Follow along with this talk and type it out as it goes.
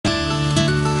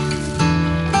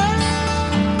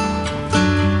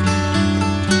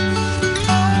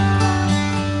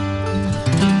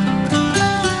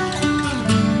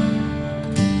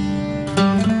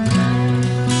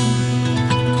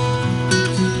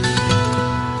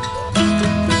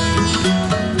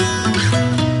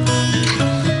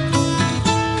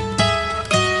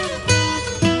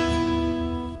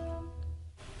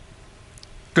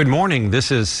Good morning.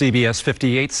 This is CBS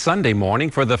 58 Sunday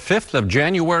morning for the 5th of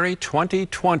January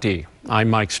 2020. I'm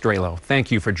Mike Strehlow.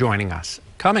 Thank you for joining us.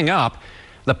 Coming up,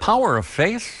 the power of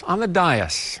faith on the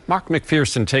dais. Mark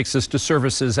McPherson takes us to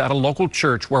services at a local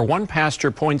church where one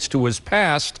pastor points to his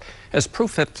past as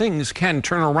proof that things can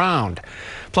turn around.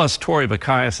 Plus, Tori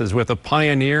Bacchius is with a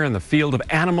pioneer in the field of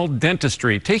animal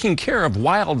dentistry, taking care of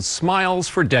wild smiles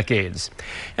for decades.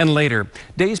 And later,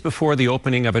 days before the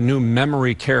opening of a new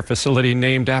memory care facility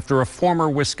named after a former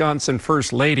Wisconsin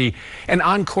First Lady, an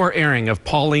encore airing of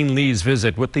Pauline Lee's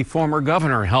visit with the former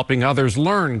governor, helping others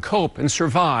learn, cope, and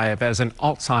survive as an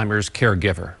Alzheimer's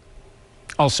caregiver.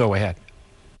 Also ahead.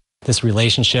 This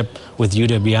relationship with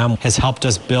UWM has helped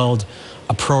us build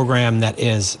a program that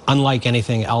is unlike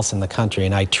anything else in the country,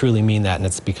 and I truly mean that, and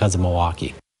it's because of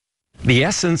Milwaukee. The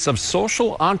essence of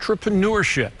social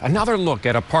entrepreneurship. Another look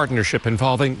at a partnership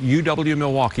involving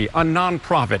UW-Milwaukee, a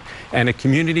nonprofit, and a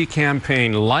community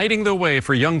campaign lighting the way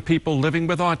for young people living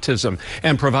with autism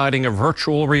and providing a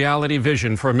virtual reality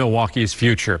vision for Milwaukee's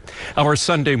future. Our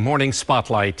Sunday morning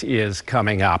spotlight is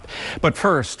coming up. But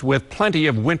first, with plenty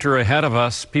of winter ahead of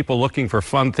us, people looking for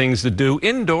fun things to do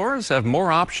indoors have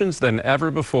more options than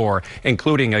ever before,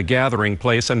 including a gathering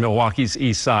place on Milwaukee's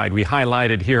east side we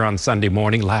highlighted here on Sunday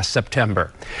morning last September.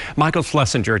 Michael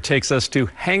Schlesinger takes us to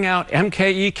Hangout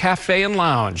MKE Cafe and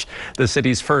Lounge, the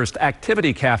city's first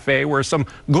activity cafe where some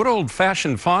good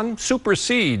old-fashioned fun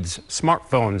supersedes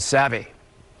smartphone savvy.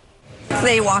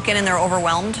 They walk in and they're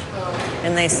overwhelmed,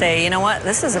 and they say, you know what,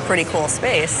 this is a pretty cool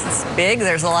space. It's big,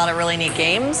 there's a lot of really neat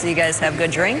games, you guys have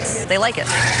good drinks. They like it.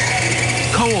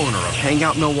 Co-owner of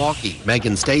Hangout Milwaukee,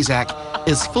 Megan Stazak,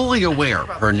 is fully aware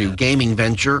her new gaming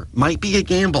venture might be a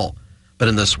gamble. But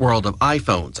in this world of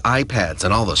iPhones, iPads,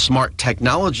 and all the smart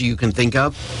technology you can think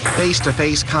of,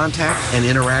 face-to-face contact and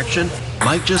interaction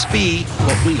might just be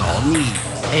what we all need.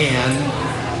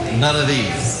 And none of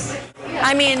these.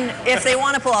 I mean, if they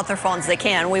want to pull out their phones, they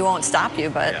can. We won't stop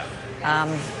you, but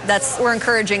we're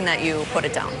encouraging that you put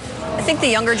it down. I think the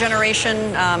younger generation,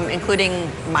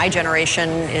 including my generation,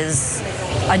 is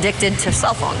addicted to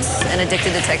cell phones and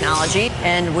addicted to technology,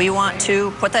 and we want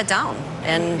to put that down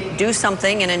and do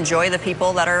something and enjoy the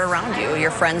people that are around you,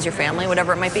 your friends, your family,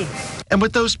 whatever it might be. And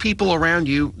with those people around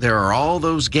you, there are all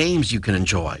those games you can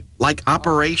enjoy, like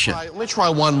Operation. Let me try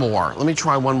one more. Let me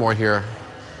try one more here.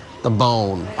 The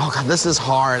Bone. Oh God, this is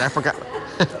hard. I forgot.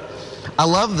 I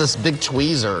love this big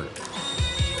tweezer.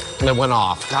 And it went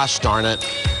off. Gosh darn it.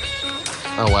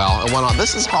 Oh well, it went off.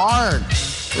 This is hard.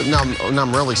 Now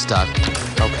I'm really stuck.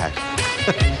 Okay.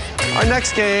 Our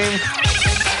next game.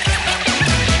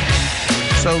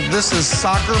 So this is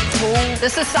soccer pool?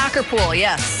 This is soccer pool,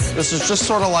 yes. This is just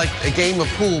sort of like a game of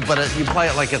pool, but you play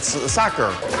it like it's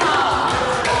soccer.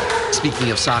 Speaking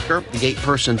of soccer, the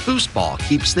 8-person foosball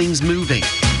keeps things moving.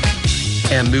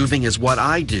 And moving is what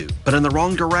I do, but in the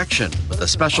wrong direction with a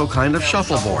special kind of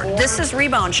shuffleboard. This is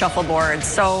rebound shuffleboard,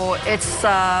 so it's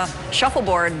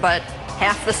shuffleboard, but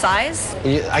half the size.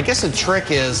 I guess the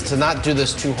trick is to not do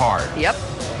this too hard. Yep.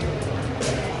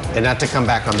 And not to come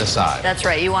back on this side. That's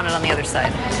right, you want it on the other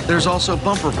side. There's also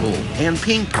bumper pool and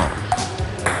ping pong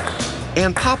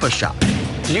and Papa Shop.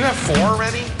 Do you have 4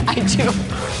 already? I do.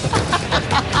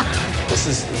 This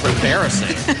is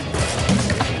embarrassing.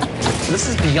 This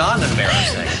is beyond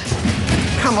embarrassing.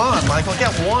 Come on, Michael,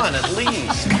 get 1 at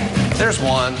least. There's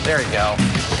 1, there you go.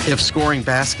 If scoring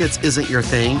baskets isn't your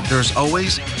thing, there's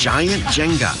always giant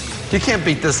Jenga. You can't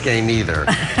beat this game either.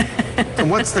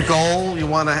 And what's the goal? You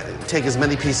want to take as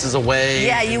many pieces away?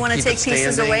 Yeah, you want to take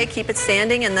pieces away, keep it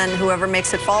standing, and then whoever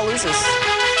makes it fall loses.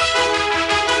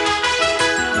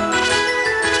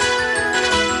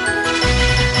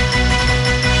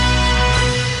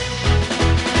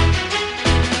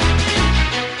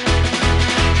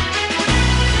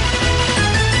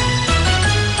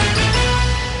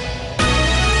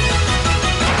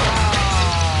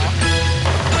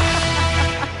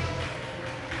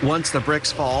 Once the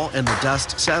bricks fall and the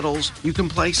dust settles, you can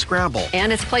play Scrabble.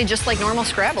 And it's played just like normal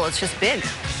Scrabble. It's just big.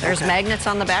 There's magnets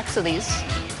on the backs of these.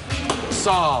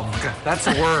 Solved. That's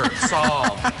a word.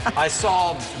 Solved. I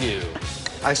solved you.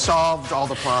 I solved all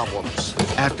the problems.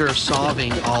 After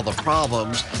solving all the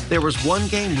problems, there was one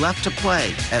game left to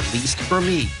play, at least for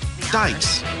me.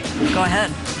 Dice. Go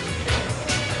ahead.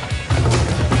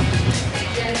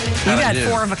 You got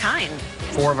 4 of a kind.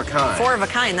 4 of a kind. 4 of a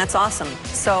kind, that's awesome.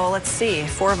 So let's see,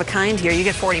 4 of a kind here, you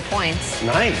get 40 points.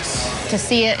 Nice. To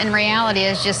see it in reality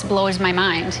is just blows my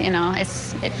mind, you know.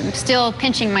 I'm still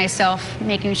pinching myself,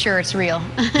 making sure it's real.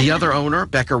 The other owner,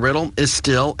 Becca Riddle, is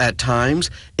still, at times,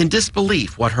 in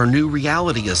disbelief what her new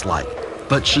reality is like.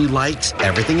 but she likes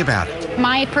everything about it.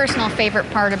 My personal favorite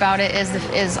part about it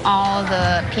is all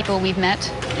the people we've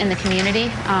met in the community,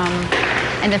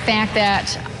 and the fact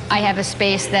that I have a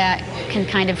space that can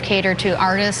kind of cater to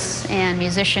artists and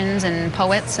musicians and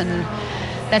poets, and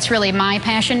that's really my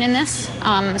passion in this.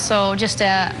 So just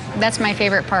that's my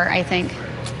favorite part, I think,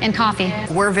 and coffee.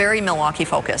 We're very Milwaukee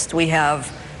focused. We have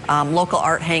local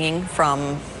art hanging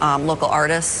from local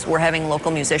artists. We're having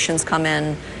local musicians come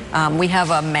in. We have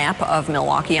a map of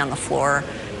Milwaukee on the floor.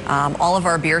 All of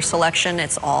our beer selection,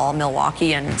 it's all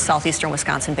Milwaukee and southeastern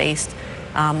Wisconsin based.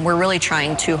 We're really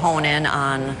trying to hone in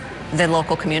on the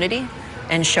local community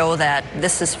and show that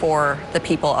this is for the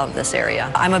people of this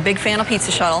area. I'm a big fan of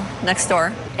Pizza Shuttle next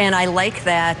door, and I like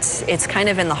that it's kind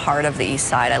of in the heart of the East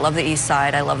Side. I love the East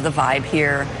Side. I love the vibe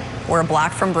here. We're a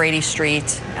block from Brady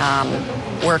Street.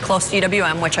 We're close to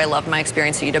UWM, which I loved my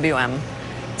experience at UWM.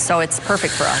 So it's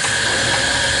perfect for us.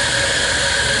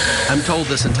 I'm told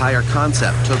this entire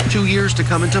concept took 2 years to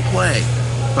come into play,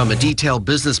 from a detailed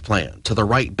business plan to the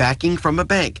right backing from a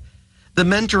bank. The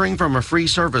mentoring from a free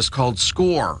service called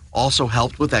SCORE also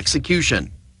helped with execution.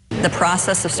 The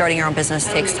process of starting your own business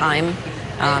takes time.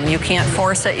 You can't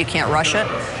force it, you can't rush it.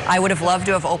 I would have loved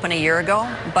to have opened a year ago,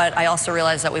 but I also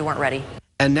realized that we weren't ready.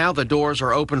 And now the doors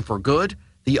are open for good.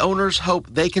 The owners hope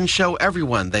they can show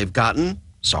everyone they've gotten,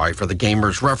 sorry for the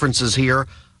gamers' references here,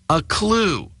 a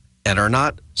clue, and are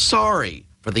not sorry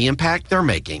for the impact they're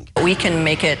making. We can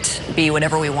make it be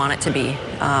whatever we want it to be.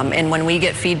 And when we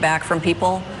get feedback from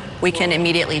people, we can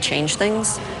immediately change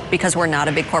things because we're not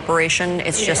a big corporation.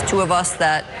 It's just two of us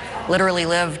that literally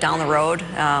live down the road,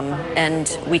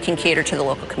 and we can cater to the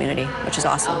local community, which is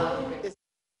awesome.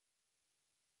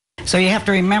 So you have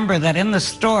to remember that in the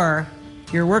store,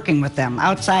 you're working with them,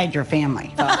 outside your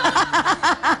family.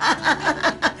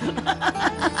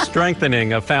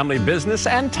 Strengthening a family business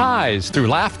and ties through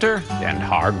laughter and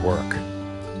hard work.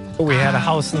 We had a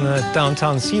house in the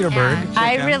downtown Cedarburg.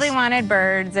 I really wanted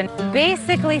birds, and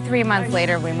basically 3 months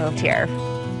later we moved here.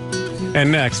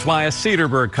 And next, why a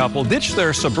Cedarburg couple ditched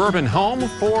their suburban home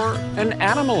for an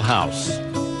animal house.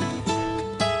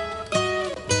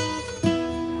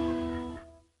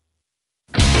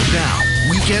 Now,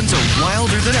 weekends are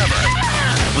wilder than ever,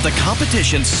 with a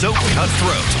competition so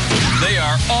cutthroat. They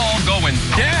are all going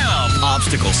down.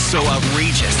 Obstacles so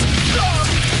outrageous.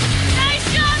 Nice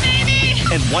job, baby!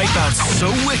 And wipeouts so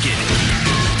wicked,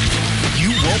 you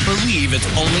won't believe it's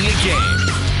only a game.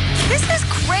 This is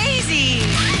crazy!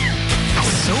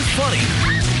 So funny.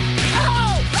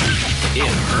 Oh!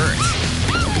 It hurts.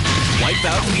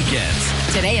 Wipeout Weekends.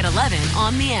 Today at 11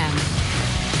 on the M.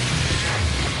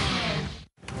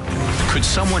 Could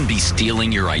someone be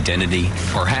stealing your identity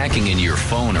or hacking into your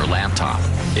phone or laptop?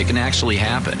 It can actually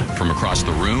happen from across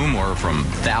the room or from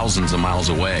thousands of miles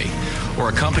away. Or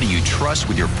a company you trust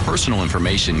with your personal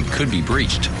information could be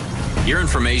breached. Your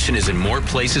information is in more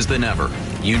places than ever.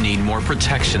 You need more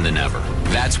protection than ever.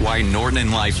 That's why Norton and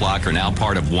LifeLock are now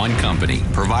part of one company,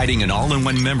 providing an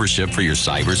all-in-one membership for your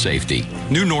cyber safety.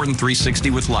 New Norton 360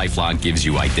 with LifeLock gives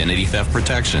you identity theft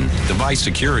protection, device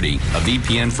security, a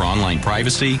VPN for online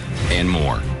privacy, and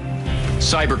more.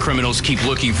 Cyber criminals keep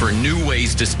looking for new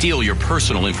ways to steal your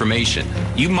personal information.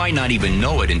 You might not even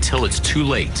know it until it's too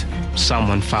late.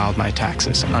 Someone filed my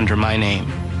taxes under my name.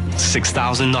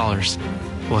 $6,000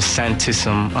 was sent to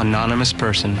some anonymous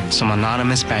person, some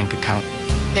anonymous bank account.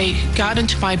 They got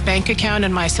into my bank account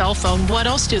and my cell phone. What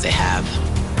else do they have?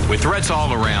 With threats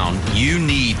all around, you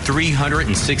need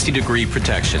 360-degree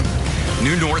protection.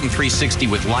 New Norton 360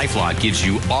 with LifeLock gives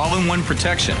you all-in-one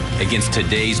protection against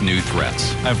today's new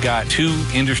threats. I've got two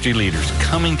industry leaders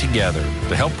coming together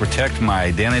to help protect my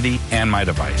identity and my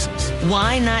devices.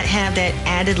 Why not have that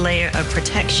added layer of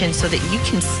protection so that you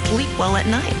can sleep well at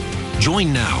night?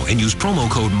 Join now and use promo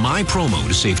code MyPromo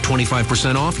to save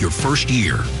 25% off your first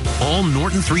year. All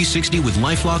Norton 360 with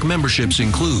LifeLock memberships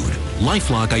include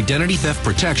LifeLock Identity Theft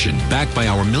Protection backed by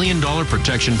our $1 million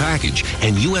protection package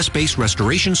and U.S.-based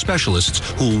restoration specialists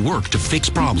who will work to fix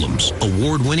problems.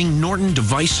 Award-winning Norton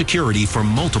device security for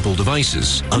multiple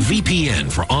devices. A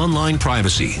VPN for online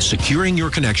privacy, securing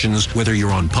your connections whether you're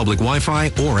on public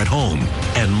Wi-Fi or at home,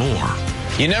 and more.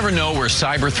 You never know where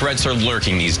cyber threats are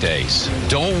lurking these days.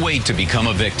 Don't wait to become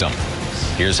a victim.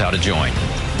 Here's how to join.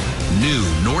 New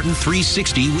Norton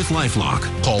 360 with LifeLock.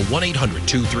 Call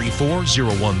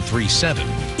 1-800-234-0137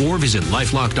 or visit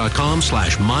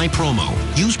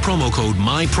lifelock.com/mypromo. Use promo code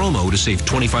MyPromo to save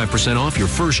 25% off your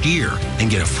first year and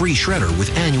get a free shredder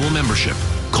with annual membership.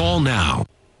 Call now.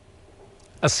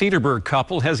 A Cedarburg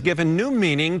couple has given new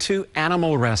meaning to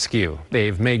animal rescue.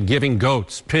 They've made giving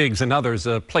goats, pigs, and others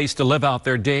a place to live out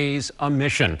their days a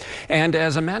mission. And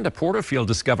as Amanda Porterfield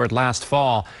discovered last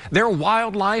fall, their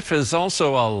wildlife is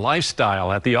also a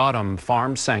lifestyle at the Autumn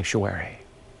Farm Sanctuary.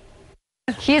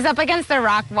 He's up against the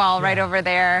rock wall right over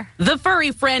there. The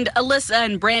furry friend Alyssa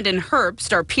and Brandon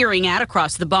Herbst are peering at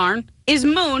across the barn is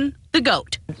Moon, the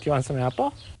goat. Do you want some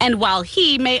apple? And while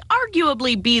he may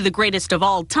arguably be the greatest of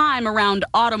all time around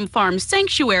Autumn Farm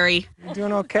Sanctuary, You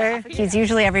doing okay? He's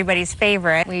usually everybody's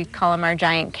favorite. We call him our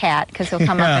giant cat because he'll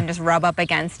come up and just rub up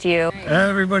against you.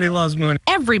 Everybody loves Moon.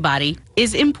 everybody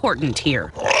is important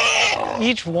here.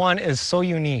 Each one is so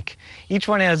unique. Each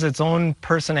one has its own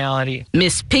personality.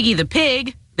 Miss Piggy the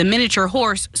pig, the miniature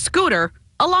horse Scooter,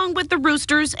 along with the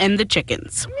roosters and the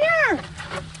chickens.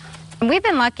 We've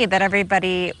been lucky that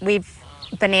we've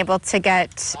been able to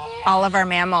get all of our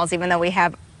mammals, even though we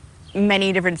have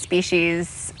many different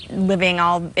species living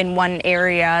all in one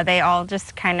area. They all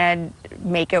just kind of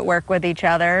make it work with each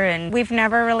other, and we've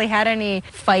never really had any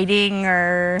fighting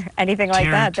or anything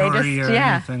like that. They just,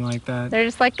 anything like that. They're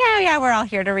just like, yeah, we're all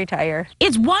here to retire.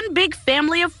 It's one big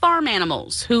family of farm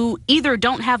animals who either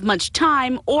don't have much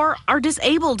time or are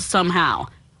disabled somehow.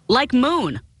 Like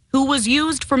Moon, who was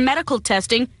used for medical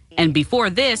testing and before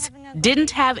this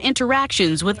didn't have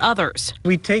interactions with others.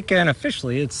 We take in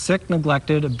officially, it's sick,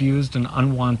 neglected, abused, and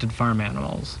unwanted farm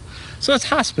animals. So it's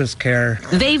hospice care.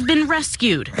 They've been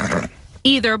rescued,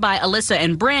 either by Alyssa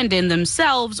and Brandon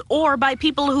themselves or by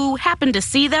people who happen to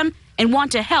see them and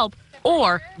want to help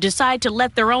or decide to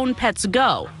let their own pets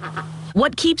go.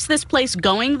 What keeps this place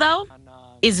going, though,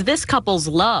 is this couple's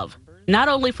love, not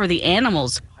only for the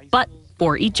animals, but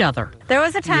for each other. There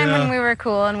was a time when we were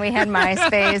cool and we had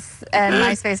MySpace, and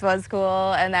MySpace was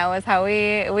cool, and that was how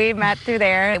we met through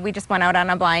there. We just went out on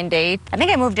a blind date. I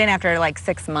think I moved in after like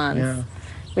 6 months. Yeah.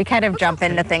 We kind of jump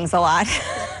into things a lot.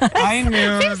 I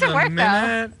knew Seems to work,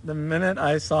 the minute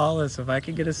I saw this, if I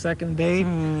could get a second date,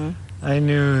 I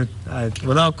knew,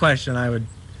 without question, I would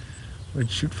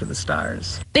shoot for the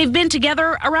stars. They've been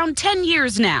together around 10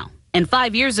 years now. And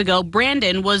 5 years ago,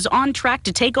 Brandon was on track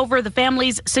to take over the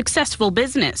family's successful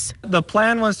business. The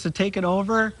plan was to take it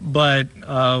over, but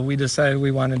we decided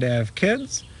we wanted to have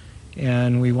kids,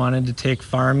 and we wanted to take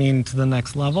farming to the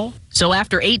next level. So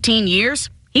after 18 years,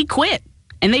 he quit,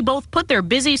 and they both put their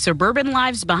busy suburban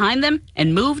lives behind them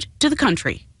and moved to the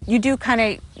country. You do kind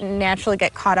of naturally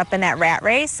get caught up in that rat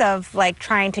race of like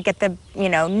trying to get the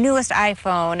newest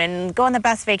iPhone and go on the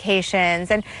best vacations,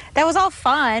 and that was all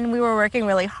fun. We were working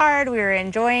really hard. We were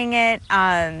enjoying it.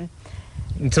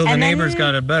 Until the neighbors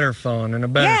got a better phone and a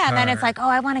better car. And then it's like, oh,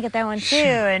 I want to get that one too.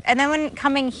 And then when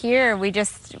coming here, we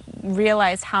just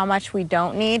realized how much we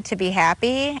don't need to be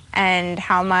happy and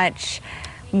how much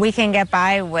we can get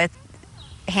by with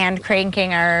hand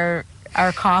cranking our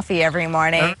coffee every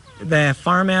morning. The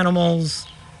farm animals,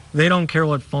 they don't care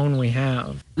what phone we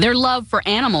have. Their love for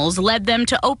animals led them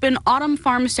to open Autumn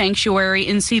Farm Sanctuary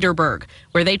in Cedarburg,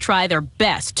 where they try their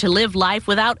best to live life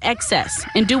without excess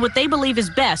and do what they believe is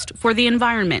best for the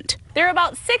environment. There are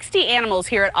about 60 animals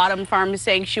here at Autumn Farm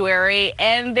Sanctuary,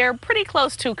 and they're pretty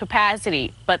close to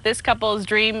capacity. But this couple's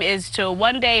dream is to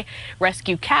one day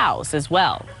rescue cows as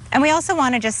well. And we also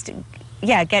want to just,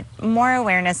 get more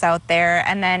awareness out there,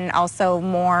 and then also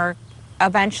more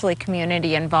eventually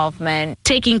community involvement.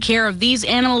 Taking care of these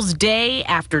animals day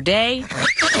after day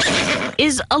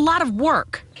is a lot of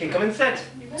work. Okay, come and sit.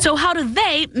 So how do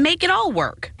they make it all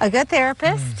work? A good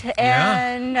therapist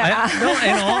and...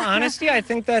 in all honesty, I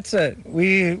think that's it.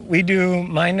 We do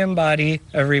mind and body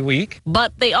every week.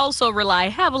 But they also rely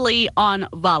heavily on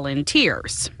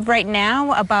volunteers. Right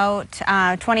now, about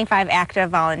 25 active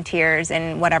volunteers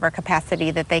in whatever capacity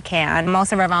that they can.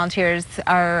 Most of our volunteers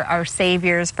are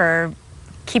saviors for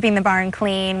keeping the barn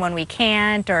clean when we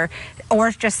can't, or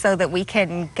just so that we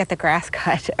can get the grass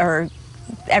cut, or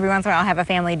every once in a while have a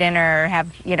family dinner or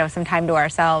have some time to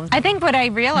ourselves. I think what I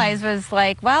realized was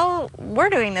like, well,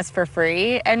 we're doing this for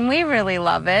free and we really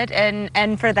love it,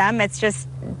 and for them it's just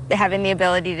having the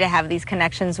ability to have these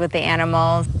connections with the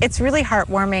animals. It's really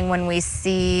heartwarming when we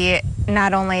see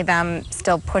not only them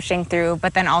still pushing through,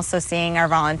 but then also seeing our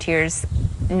volunteers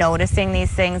noticing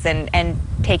these things and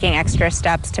taking extra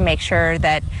steps to make sure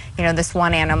that this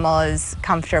one animal is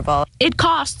comfortable. It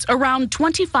costs around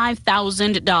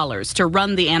 $25,000 to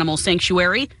run the animal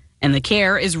sanctuary, and the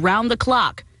care is round the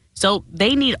clock. So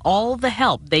they need all the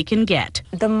help they can get.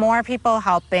 The more people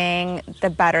helping, the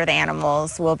better the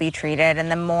animals will be treated, and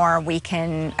the more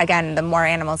the more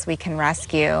animals we can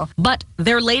rescue. But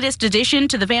their latest addition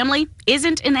to the family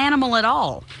isn't an animal at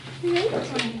all.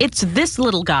 It's this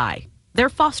little guy. their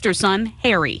foster son,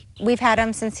 Harry. We've had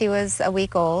him since he was a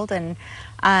week old, and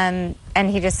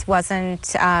he just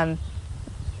wasn't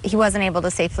able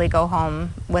to safely go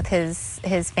home with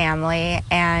his family,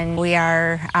 and we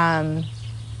are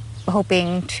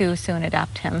hoping to soon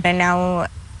adopt him. And now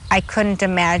I couldn't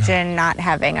imagine not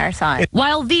having our son.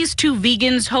 While these two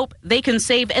vegans hope they can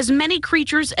save as many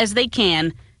creatures as they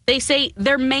can, they say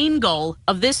their main goal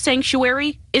of this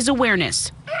sanctuary is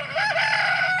awareness.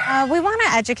 We want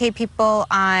to educate people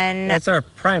on... That's our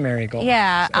primary goal.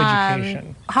 Yeah.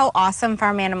 Education. How awesome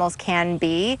farm animals can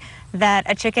be, that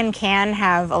a chicken can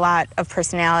have a lot of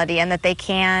personality, and that they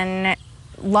can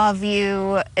love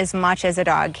you as much as a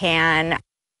dog can.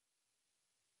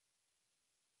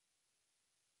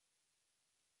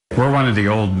 We're one of the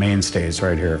old mainstays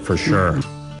right here, for sure.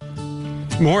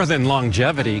 More than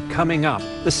longevity coming up.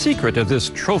 The secret of this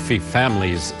trophy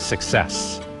family's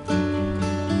success.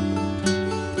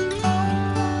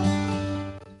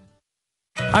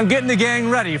 I'm getting the gang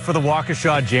ready for the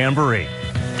Waukesha Jamboree.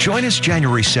 Join us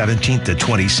January 17th to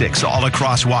 26th all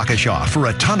across Waukesha for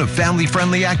a ton of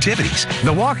family-friendly activities.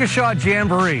 The Waukesha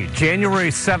Jamboree, January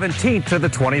 17th to the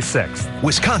 26th.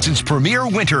 Wisconsin's premier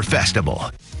winter festival.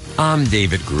 I'm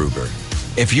David Gruber.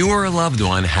 If you or a loved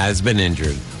one has been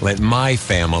injured, let my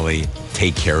family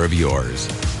take care of yours.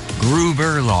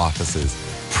 Gruber Law Offices,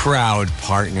 proud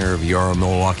partner of your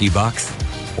Milwaukee Bucks.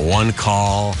 One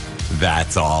call,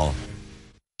 that's all.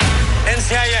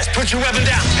 NCIS, put your weapon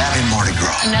down. Happy Mardi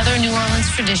Gras. Another New Orleans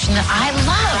tradition that I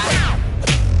love.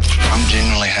 I'm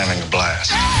genuinely having a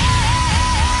blast.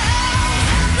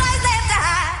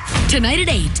 Tonight at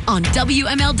 8 on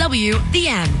WMLW, The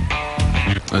M.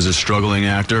 As a struggling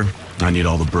actor, I need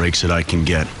all the breaks that I can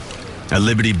get. At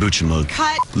Liberty Buchamode.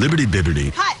 Cut. Liberty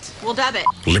Bibberty. Cut. We'll debit.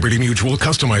 Liberty Mutual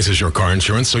customizes your car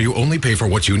insurance so you only pay for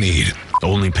what you need.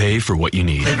 Only pay for what you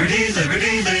need. Liberty,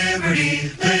 liberty, liberty,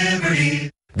 liberty.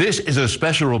 This is a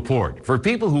special report for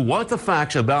people who want the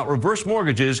facts about reverse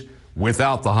mortgages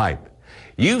without the hype.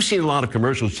 You've seen a lot of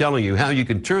commercials telling you how you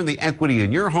can turn the equity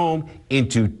in your home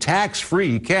into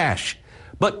tax-free cash.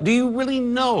 But do you really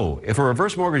know if a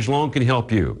reverse mortgage loan can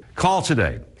help you? Call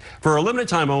today. For a limited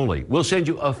time only, we'll send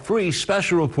you a free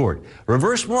special report.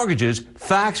 Reverse mortgages,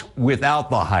 facts without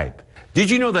the hype. Did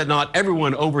you know that not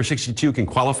everyone over 62 can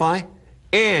qualify?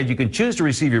 And you can choose to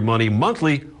receive your money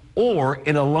monthly or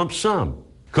in a lump sum.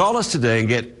 Call us today and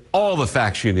get all the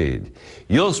facts you need.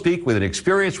 You'll speak with an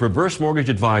experienced reverse mortgage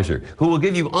advisor who will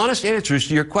give you honest answers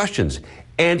to your questions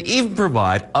and even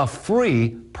provide a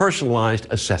free personalized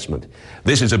assessment.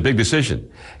 This is a big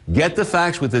decision. Get the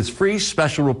facts with this free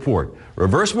special report.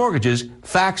 Reverse mortgages,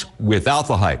 facts without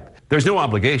the hype. There's no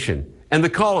obligation, and the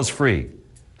call is free.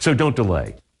 So don't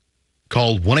delay.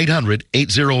 Call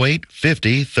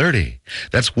 1-800-808-5030.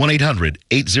 That's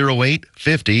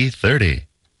 1-800-808-5030.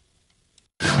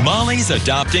 Molly's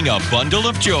adopting a bundle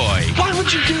of joy. Why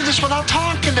would you do this without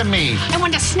talking to me? I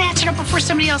wanted to snatch it up before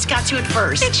somebody else got to it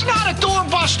first. It's not a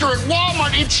doorbuster at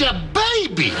Walmart. It's a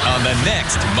baby. On the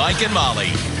next Mike and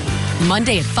Molly.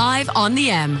 Monday at 5 on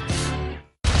the M.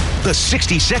 The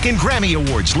 62nd Grammy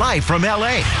Awards live from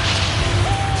L.A.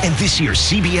 And this year,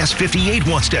 CBS 58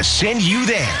 wants to send you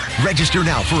there. Register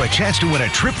now for a chance to win a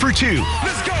trip for two.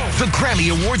 Let's go! The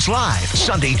Grammy Awards live,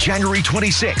 Sunday, January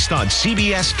 26th on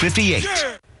CBS 58.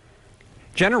 Yeah.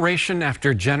 Generation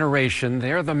after generation,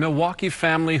 they're the Milwaukee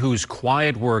family whose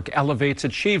quiet work elevates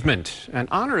achievement and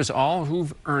honors all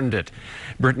who've earned it.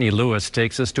 Brittany Lewis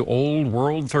takes us to Old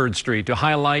World 3rd Street to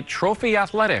highlight Trophy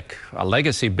Athletic, a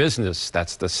legacy business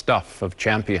that's the stuff of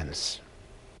champions.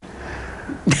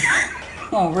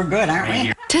 Oh, we're good, aren't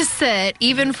we? To sit,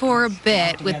 even for a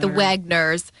bit, with the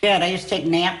Wagners. Yeah, I used to take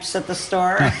naps at the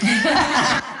store.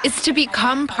 It's to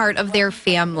become part of their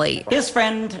family. His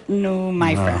friend knew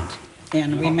my friend,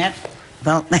 and we met.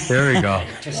 Well, there we go.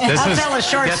 I'll tell a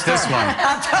short story. This one.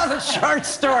 I'll tell a short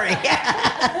story.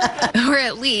 Or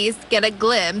at least get a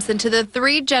glimpse into the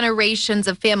 3 generations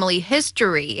of family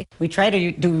history. We try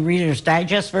to do Reader's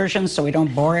Digest versions so we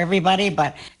don't bore everybody,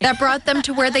 but... That brought them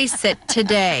to where they sit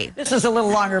today. This is a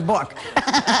little longer book.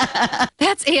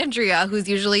 That's Andrea, who's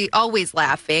usually always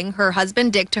laughing, her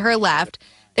husband Dick to her left,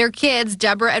 their kids,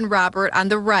 Deborah and Robert, on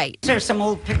the right. There's some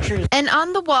old pictures. And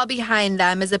on the wall behind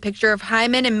them is a picture of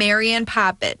Hyman and Marianne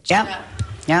Poppage. Yeah.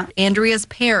 Andrea's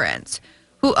parents,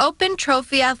 who opened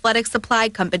Trophy Athletic Supply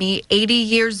Company 80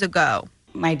 years ago.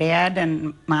 My dad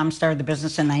and mom started the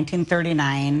business in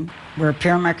 1939, where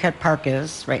Pierre Marquette Park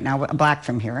is, right now, a block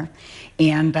from here.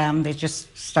 And they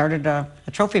just started a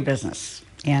trophy business.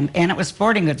 And it was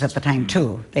sporting goods at the time,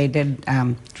 too. They did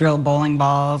drill bowling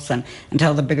balls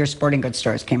until the bigger sporting goods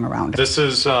stores came around. This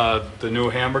is the new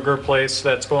hamburger place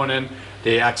that's going in,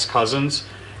 the ex-cousins,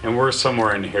 and we're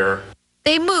somewhere in here.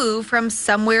 They move from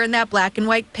somewhere in that black and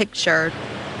white picture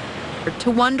to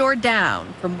one door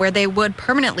down from where they would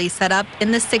permanently set up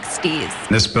in the 60s.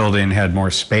 This building had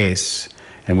more space,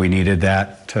 and we needed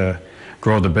that to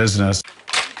grow the business.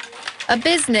 A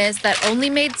business that only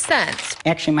made sense.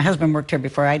 Actually, my husband worked here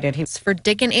before I did. For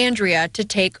Dick and Andrea to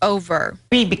take over.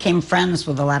 We became friends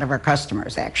with a lot of our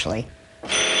customers, actually.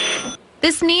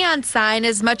 This neon sign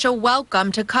is much a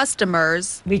welcome to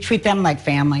customers. We treat them like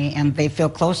family, and they feel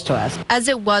close to us. As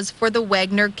it was for the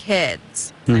Wagner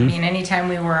kids. I mean, anytime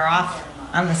we were off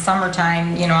on the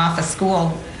summertime, off of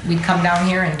school, we'd come down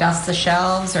here and dust the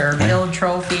shelves or build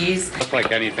trophies. Looked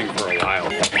like anything for a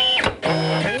while.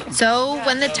 So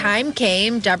when the time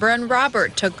came, Deborah and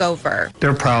Robert took over.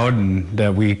 They're proud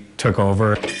that we took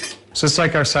over. So it's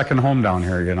like our second home down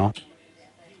here,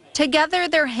 Together,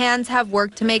 their hands have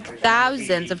worked to make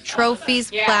thousands of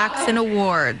trophies, plaques, and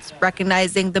awards,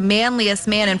 recognizing the manliest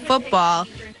man in football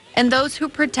and those who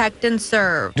protect and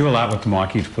serve. Do a lot with the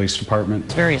Milwaukee Police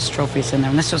Department. Various trophies in there,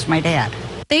 and this was my dad.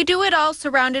 They do it all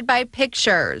surrounded by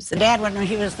pictures. Dad, when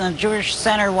he was in the Jewish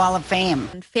Center Wall of Fame.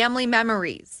 And family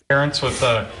memories. Parents with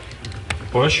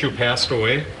Bush, who passed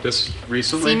away just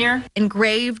recently. Senior.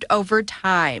 Engraved over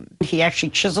time. He actually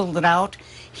chiseled it out.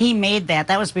 He made that.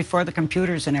 That was before the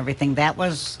computers and everything. That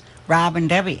was Rob and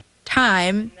Debbie.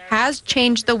 Time has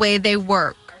changed the way they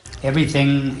work.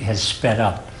 Everything has sped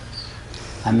up.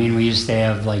 I mean, we used to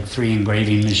have like 3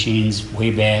 engraving machines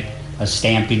way back, a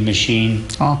stamping machine.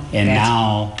 And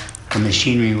now, the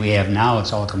machinery we have now,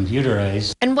 it's all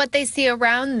computerized. And what they see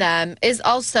around them is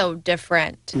also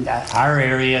different. In our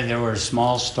area, there were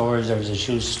small stores. There was a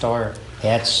shoe store,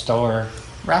 hat store.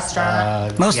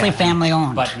 Restaurant. Mostly family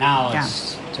owned. But now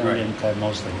it's turned into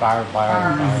mostly bar.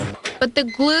 But the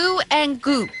glue and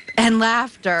goop and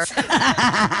laughter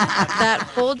that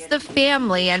holds the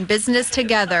family and business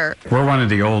together. We're one of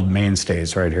the old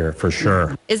mainstays right here, for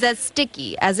sure. Is as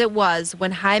sticky as it was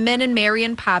when Hyman and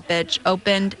Marion Poppich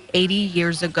opened 80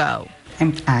 years ago.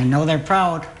 I know they're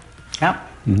proud. Yep.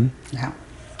 Yeah.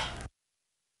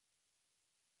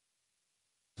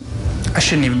 I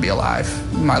shouldn't even be alive.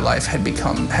 My life had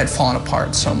fallen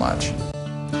apart so much.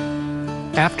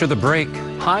 After the break,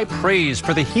 high praise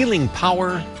for the healing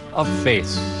power of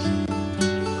faith.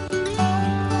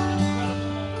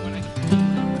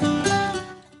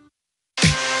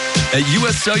 At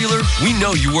U.S. Cellular, we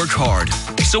know you work hard,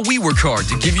 so we work hard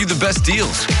to give you the best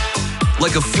deals.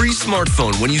 Like a free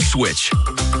smartphone when you switch,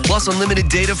 plus unlimited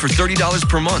data for $30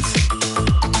 per month.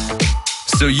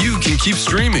 So you can keep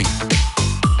streaming,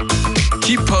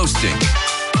 keep posting,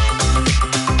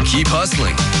 keep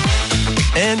hustling,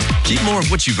 and keep more of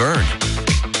what you've earned.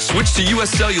 Switch to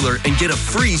U.S. Cellular and get a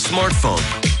free smartphone,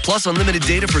 plus unlimited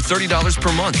data for $30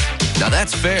 per month. Now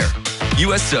that's fair.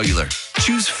 U.S. Cellular.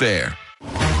 Choose fair.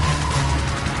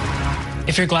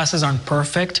 If your glasses aren't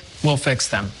perfect, we'll fix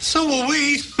them. So will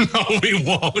we. No, we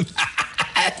won't.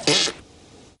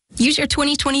 Use your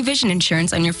 2020 vision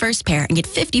insurance on your first pair and get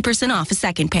 50% off a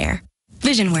second pair.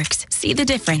 VisionWorks. See the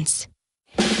difference.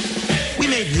 We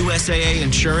made USAA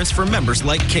insurance for members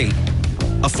like Kate,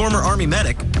 a former Army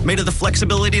medic made of the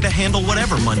flexibility to handle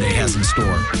whatever Monday has in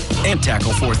store and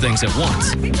tackle 4 things at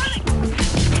once.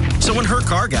 So when her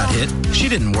car got hit, she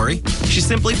didn't worry. She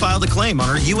simply filed a claim on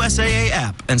her USAA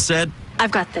app and said,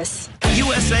 I've got this.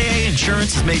 USAA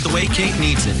insurance is made the way Kate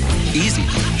needs it. Easy.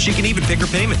 She can even pick her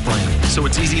payment plan, so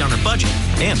it's easy on her budget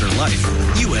and her life.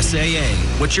 USAA.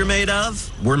 What you're made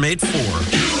of, we're made for.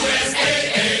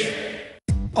 USAA.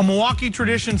 A Milwaukee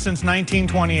tradition since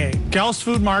 1928, Gals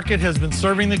Food Market has been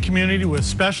serving the community with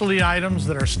specialty items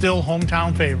that are still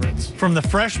hometown favorites. From the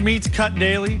fresh meats cut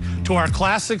daily to our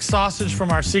classic sausage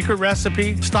from our secret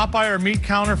recipe, stop by our meat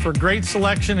counter for great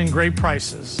selection and great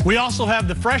prices. We also have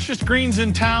the freshest greens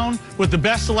in town with the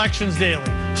best selections daily.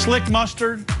 Slick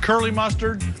mustard, curly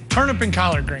mustard, turnip and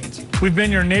collard greens. We've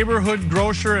been your neighborhood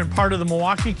grocer and part of the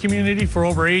Milwaukee community for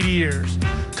over 80 years.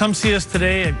 Come see us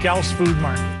today at Gals Food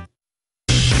Market.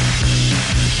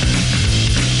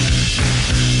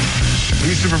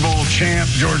 New Super Bowl champ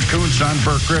George Kuntz on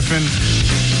Burke Griffin.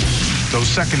 Those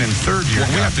second and third year. What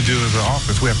we have to do as an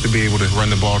offense, we have to be able to run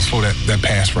the ball, slow that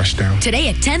pass rush down. Today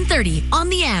at 10:30 on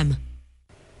the M.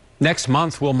 Next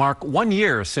month will mark 1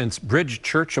 year since Bridge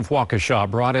Church of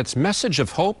Waukesha brought its message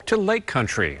of hope to Lake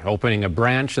Country, opening a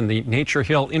branch in the Nature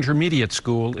Hill Intermediate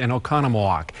School in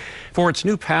Oconomowoc. For its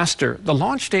new pastor, the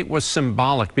launch date was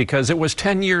symbolic because it was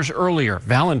 10 years earlier,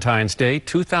 Valentine's Day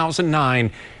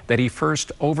 2009, that he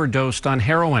first overdosed on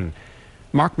heroin.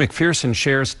 Mark McPherson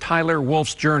shares Tyler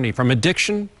Wolf's journey from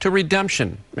addiction to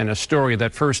redemption in a story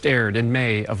that first aired in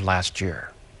May of last year.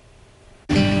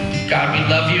 God, we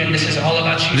love you, and this is all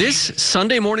about you. This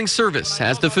Sunday morning service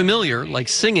has the familiar, like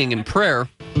singing and prayer.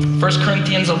 1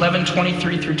 Corinthians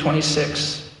 11:23 through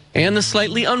 26. And the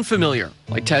slightly unfamiliar,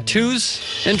 like tattoos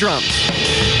and drums.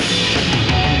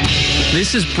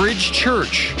 This is Bridge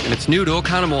Church, and it's new to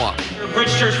Oconomowoc.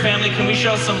 Bridge Church family, can we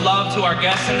show some love to our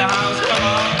guests in the house? Come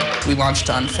on. We launched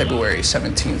on February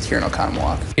 17th here in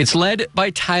Oconomowoc. It's led by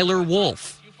Tyler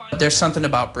Wolf. There's something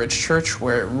about Bridge Church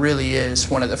where it really is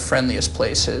one of the friendliest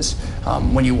places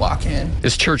when you walk in.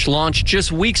 This church launched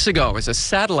just weeks ago as a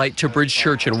satellite to Bridge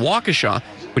Church in Waukesha,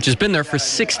 which has been there for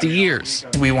 60 years.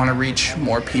 We want to reach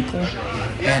more people,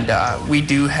 and we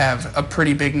do have a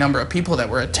pretty big number of people that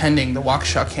were attending the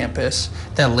Waukesha campus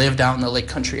that live down in the Lake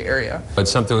Country area.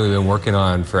 It's something we've been working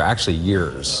on for actually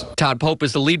years. Todd Pope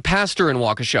is the lead pastor in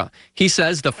Waukesha. He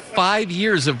says the 5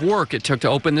 years of work it took to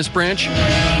open this branch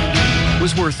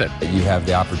was worth it. You have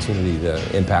the opportunity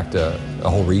to impact a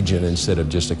whole region instead of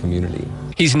just a community.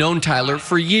 He's known Tyler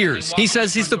for years. He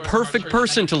says he's the perfect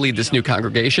person to lead this new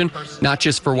congregation, not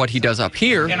just for what he does up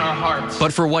here,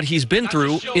 but for what he's been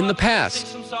through in the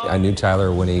past. I knew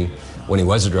Tyler when he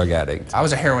was a drug addict. I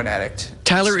was a heroin addict.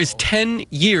 Tyler is 10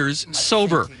 years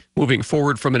sober, moving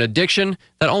forward from an addiction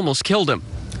that almost killed him.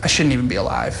 I shouldn't even be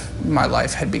alive. My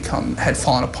life had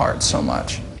fallen apart so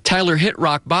much. Tyler hit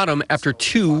rock bottom after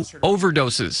 2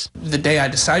 overdoses. The day I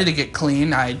decided to get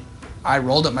clean, I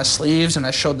rolled up my sleeves and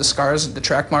I showed the scars, the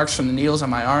track marks from the needles on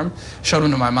my arm, showed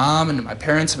them to my mom and to my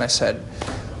parents, and I said,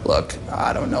 look,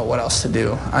 I don't know what else to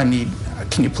do.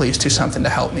 Can you please do something to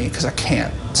help me, because I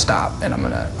can't stop and I'm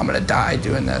gonna die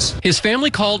doing this. His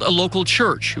family called a local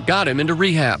church who got him into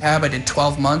rehab. I did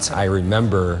 12 months. I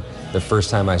remember the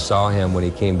first time I saw him when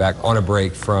he came back on a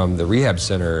break from the rehab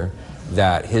center,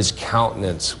 that his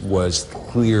countenance was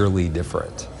clearly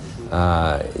different.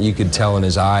 You could tell in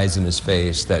his eyes and his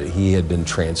face that he had been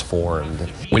transformed.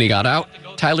 When he got out,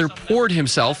 Tyler poured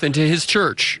himself into his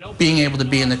church. Being able to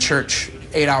be in the church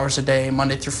 8 hours a day,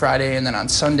 Monday through Friday, and then on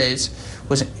Sundays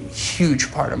was a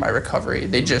huge part of my recovery.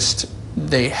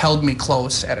 They held me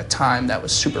close at a time that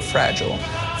was super fragile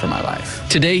for my life.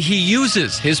 Today, he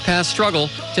uses his past struggle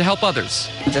to help others.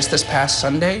 Just this past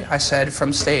Sunday, I said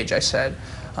from stage,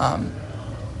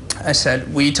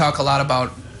 we talk a lot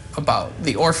about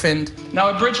the orphaned. Now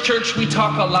at Bridge Church, we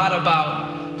talk a lot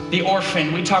about the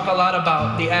orphan. We talk a lot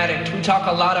about the addict. We talk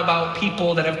a lot about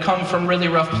people that have come from really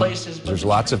rough places. There's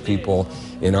lots of people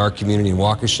in our community in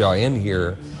Waukesha and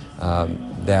here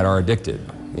that are addicted,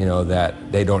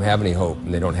 that they don't have any hope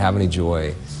and they don't have any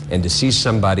joy. And to see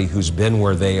somebody who's been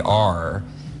where they are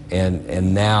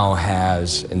and now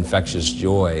has infectious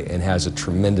joy and has a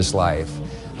tremendous life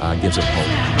gives them hope.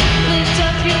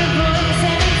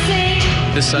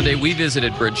 This Sunday, we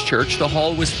visited Bridge Church. The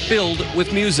hall was filled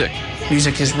with music.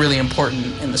 Music is really important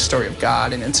in the story of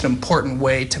God, and it's an important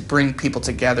way to bring people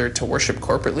together to worship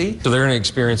corporately. So they're going to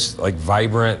experience like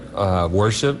vibrant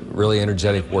worship, really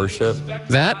energetic worship.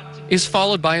 That is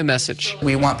followed by a message.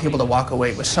 We want people to walk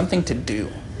away with something to do,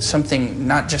 something,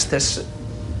 not just this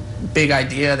big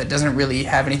idea that doesn't really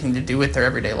have anything to do with their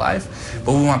everyday life,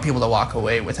 but we want people to walk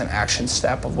away with an action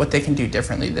step of what they can do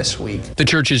differently this week. The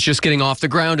church is just getting off the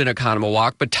ground in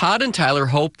Oconomowoc, but Todd and Tyler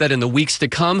hope that in the weeks to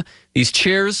come, these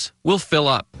chairs will fill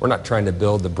up. We're not trying to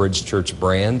build the Bridge Church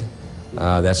brand.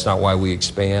 That's not why we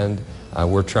expand.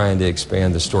 We're trying to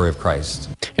expand the story of Christ.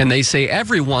 And they say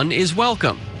everyone is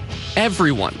welcome.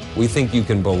 Everyone. We think you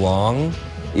can belong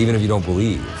even if you don't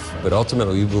believe. But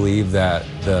ultimately, we believe that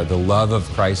the love of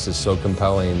Christ is so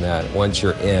compelling that once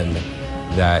you're in,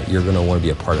 that you're going to want to be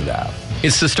a part of that.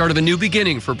 It's the start of a new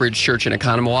beginning for Bridge Church in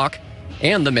Oconomowoc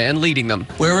and the man leading them.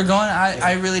 Where we're going,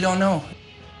 I really don't know.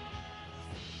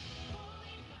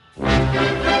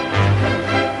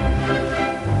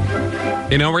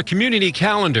 In our community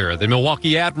calendar, the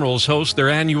Milwaukee Admirals host their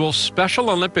annual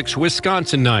Special Olympics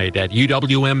Wisconsin night at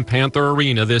UWM Panther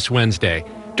Arena this Wednesday.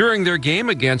 During their game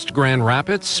against Grand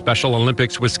Rapids, Special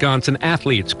Olympics Wisconsin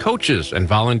athletes, coaches, and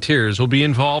volunteers will be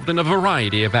involved in a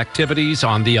variety of activities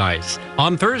on the ice.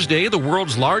 On Thursday, the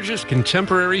world's largest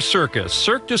contemporary circus,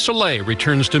 Cirque du Soleil,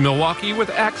 returns to Milwaukee with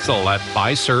Axel at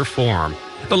Fiserv Forum.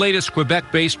 The latest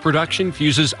Quebec-based production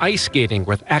fuses ice skating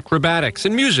with acrobatics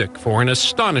and music for an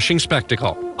astonishing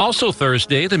spectacle. Also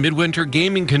Thursday, the Midwinter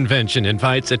Gaming Convention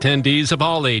invites attendees of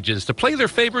all ages to play their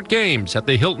favorite games at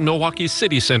the Hilton Milwaukee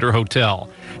City Center Hotel.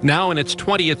 Now in its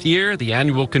 20th year, the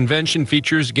annual convention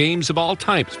features games of all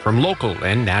types from local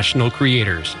and national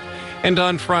creators. And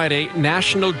on Friday,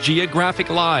 National Geographic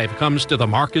Live comes to the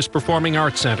Marcus Performing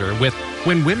Arts Center with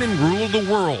When Women Rule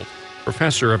the World.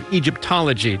 Professor of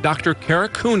Egyptology, Dr. Kara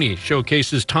Cooney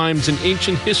showcases times in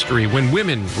ancient history when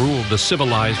women ruled the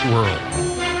civilized world.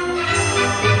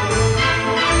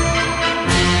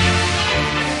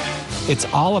 It's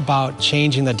all about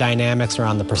changing the dynamics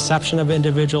around the perception of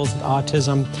individuals with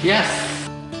autism. Yes.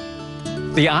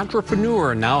 The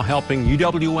entrepreneur now helping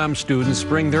UWM students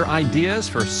bring their ideas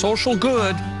for social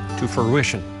good to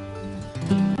fruition.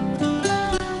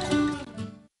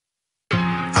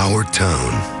 Our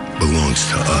town belongs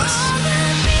to us.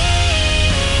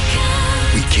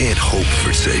 We can't hope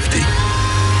for safety.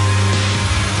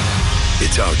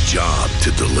 It's our job to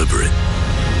deliver it.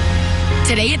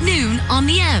 Today at noon on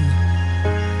the M.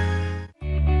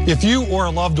 If you or a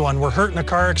loved one were hurt in a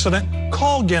car accident,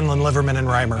 call Ginlin, Liverman, and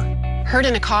Reimer. Hurt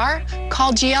in a car?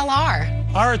 Call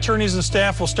GLR. Our attorneys and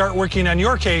staff will start working on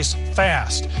your case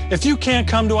fast. If you can't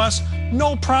come to us,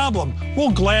 no problem. We'll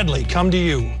gladly come to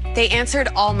you. They answered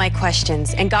all my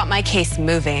questions and got my case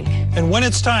moving. And when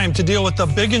it's time to deal with the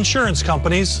big insurance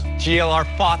companies, GLR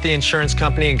fought the insurance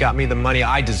company and got me the money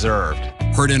I deserved.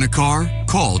 Hurt in a car?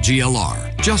 Call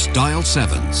GLR. Just dial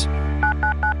 7s.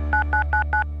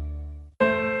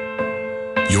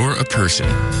 You're a person,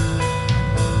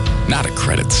 not a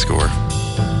credit score.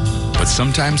 But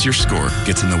sometimes your score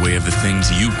gets in the way of the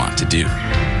things you want to do.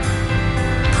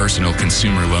 Personal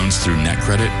consumer loans through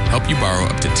NetCredit help you borrow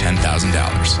up to $10,000.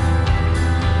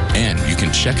 And you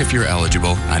can check if you're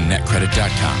eligible on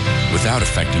netcredit.com without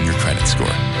affecting your credit score.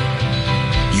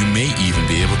 You may even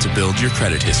be able to build your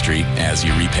credit history as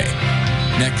you repay.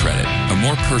 NetCredit, a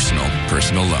more personal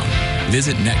loan.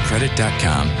 Visit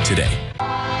netcredit.com today.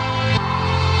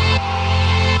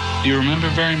 Do you remember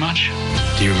very much?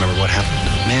 Do you remember what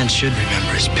happened? Man should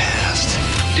remember his past.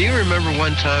 Do you remember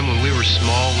one time when we were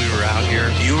small, we were out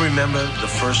here? Do you remember the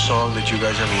first song that you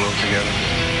guys ever wrote together?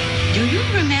 Do you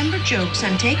remember jokes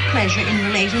and take pleasure in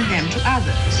relating them to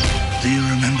others? Do you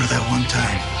remember that one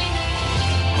time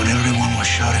when everyone was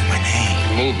shouting my name?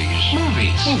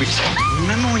 Movies.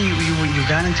 Remember when you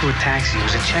got into a taxi? It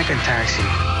was a checkered taxi.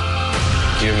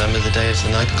 Do you remember the days of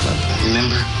the nightclub?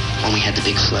 Remember when we had the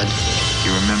big flood?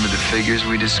 You remember the figures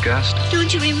we discussed?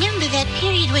 Don't you remember that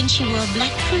period when she wore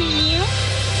black for a year?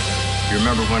 You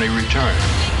remember when he returned?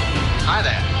 Hi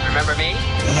there. Remember me?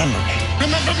 Remember me.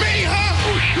 Remember me, huh?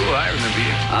 Oh, sure, I remember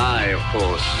you. I, of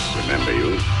course, remember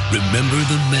you. Remember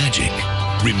the magic.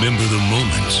 Remember the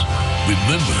moments.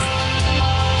 Remember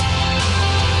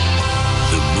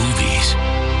the movies.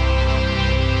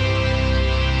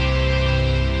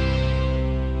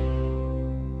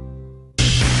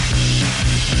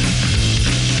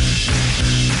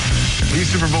 The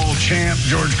Super Bowl champ,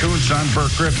 George Kuntz, I'm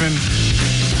Burke Griffin.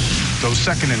 Those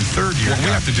second and third year. What we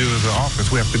have to do as an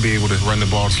offense, we have to be able to run the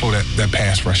ball, slow that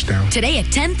pass rush down. Today at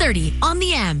 10:30 on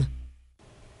the M.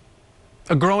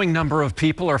 A growing number of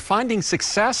people are finding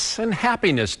success and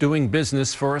happiness doing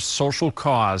business for a social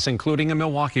cause, including a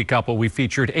Milwaukee couple we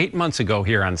featured 8 months ago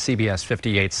here on CBS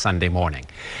 58 Sunday morning.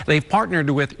 They've partnered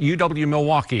with UW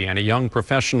Milwaukee and a young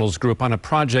professionals group on a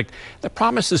project that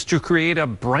promises to create a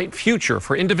bright future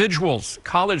for individuals,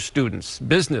 college students,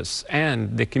 business,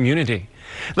 and the community.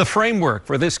 The framework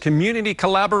for this community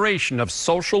collaboration of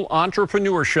social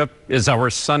entrepreneurship is our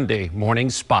Sunday morning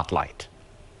spotlight.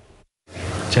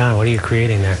 John, what are you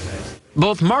creating there?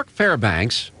 Both Mark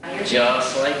Fairbanks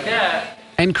Just like that.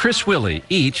 and Chris Willey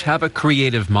each have a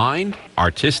creative mind,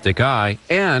 artistic eye,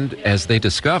 and, as they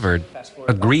discovered,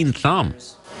 a green thumb.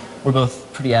 We're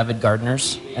both pretty avid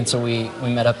gardeners, and so we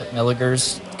met up at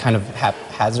Milliger's kind of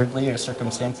haphazardly or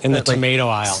circumstance. In the tomato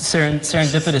aisle.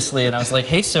 Serendipitously, and I was like,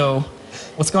 hey, so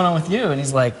what's going on with you? And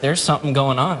he's like, there's something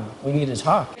going on. We need to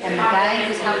talk. And the guy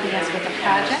who's helping us with the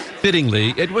project?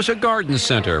 Fittingly, it was a garden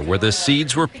center where the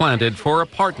seeds were planted for a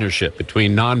partnership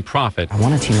between nonprofit I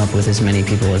want to team up with as many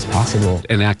people as possible.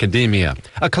 and academia,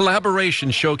 a collaboration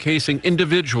showcasing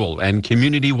individual and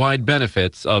community-wide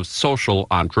benefits of social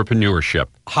entrepreneurship.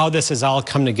 How this has all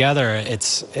come together,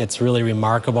 it's really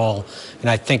remarkable, and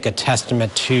I think a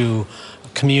testament to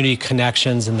community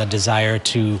connections and the desire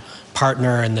to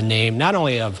partner in the name, not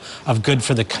only of good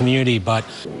for the community, but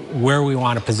where we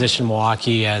want to position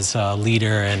Milwaukee as a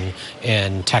leader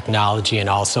in technology and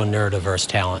also neurodiverse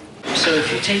talent. So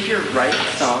if you take your right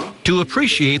thumb. To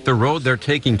appreciate the road they're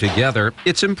taking together,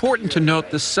 it's important to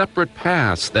note the separate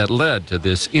paths that led to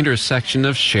this intersection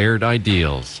of shared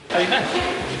ideals. How you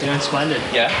been? Doing splendid.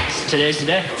 Yeah? Today's the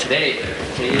day. Today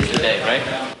is the day,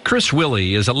 right? Chris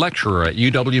Willey is a lecturer at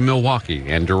UW-Milwaukee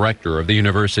and director of the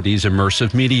university's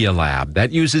Immersive Media Lab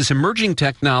that uses emerging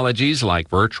technologies like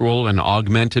virtual and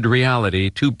augmented reality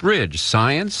to bridge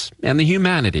science and the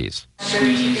humanities.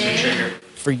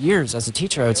 For years as a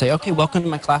teacher, I would say, okay, welcome to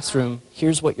my classroom.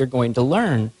 Here's what you're going to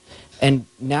learn. And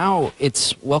now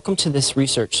it's welcome to this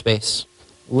research space.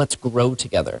 Let's grow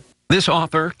together. This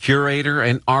author, curator,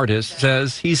 and artist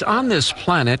says he's on this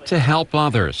planet to help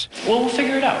others. Well, we'll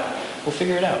figure it out. We'll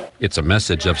figure it out. It's a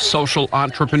message of social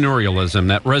entrepreneurialism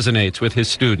that resonates with his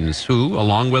students who,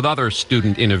 along with other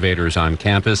student innovators on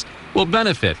campus, will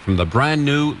benefit from the brand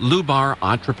new Lubar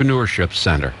Entrepreneurship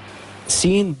Center.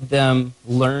 Seeing them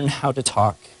learn how to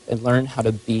talk and learn how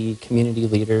to be community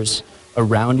leaders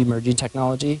around emerging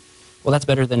technology, well, that's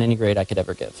better than any grade I could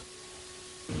ever give.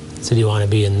 So do you want to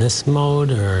be in this mode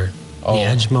or the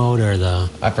edge mode or the...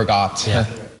 I forgot. Yeah.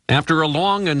 After a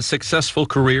long and successful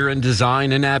career in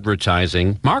design and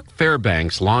advertising, Mark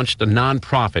Fairbanks launched a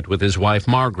nonprofit with his wife,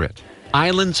 Margaret.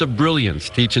 Islands of Brilliance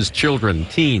teaches children,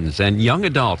 teens, and young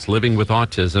adults living with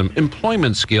autism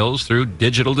employment skills through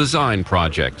digital design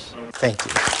projects. Thank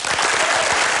you.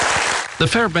 The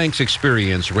Fairbanks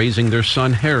experience raising their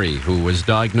son Harry, who was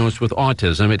diagnosed with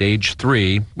autism at age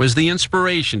 3, was the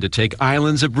inspiration to take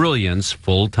Islands of Brilliance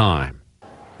full-time.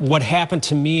 What happened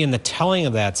to me in the telling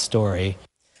of that story,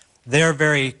 there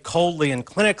very coldly and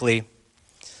clinically,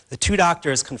 the two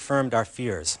doctors confirmed our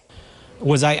fears.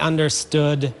 Was I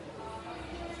understood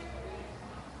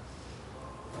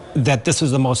that this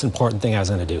was the most important thing I was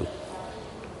going to do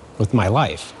with my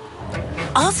life.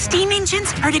 All steam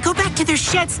engines are to go back to their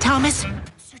sheds, Thomas.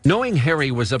 Knowing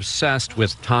Harry was obsessed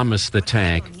with Thomas the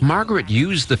Tank, Margaret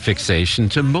used the fixation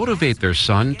to motivate their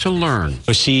son to learn.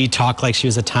 She talked like she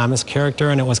was a Thomas character,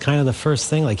 and it was kind of the first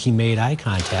thing, like he made eye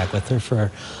contact with her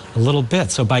for a little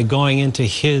bit. So by going into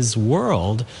his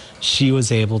world, she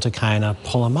was able to kind of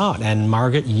pull him out. And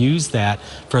Margaret used that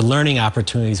for learning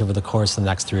opportunities over the course of the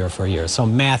next 3 or 4 years. So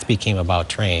math became about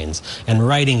trains, and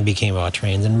writing became about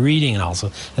trains, and reading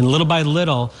also. And little by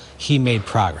little, he made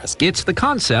progress. It's the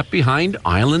concept behind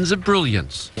Islands of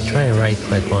Brilliance. Try and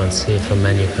right-click once, see if a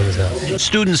menu comes up.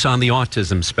 Students on the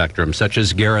autism spectrum, such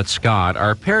as Garrett Scott,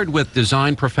 are paired with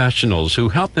design professionals who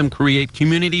help them create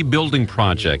community building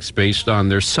projects based on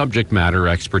their subject matter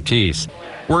expertise.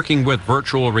 Working with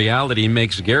virtual reality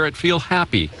makes Garrett feel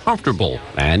happy, comfortable,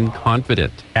 and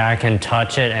confident. I can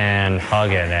touch it and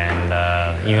hug it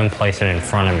and even place it in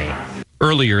front of me.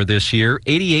 Earlier this year,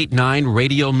 88.9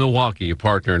 Radio Milwaukee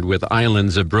partnered with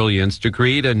Islands of Brilliance to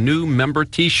create a new member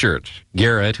T-shirt.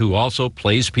 Garrett, who also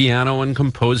plays piano and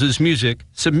composes music,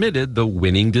 submitted the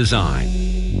winning design.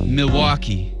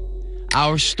 Milwaukee,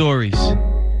 our stories,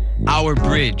 our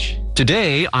bridge.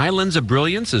 Today, Islands of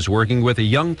Brilliance is working with a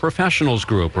young professionals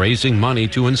group raising money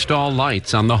to install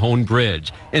lights on the Hone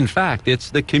Bridge. In fact, it's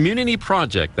the community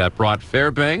project that brought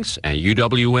Fairbanks and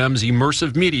UWM's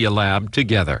Immersive Media Lab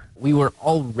together. We were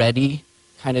already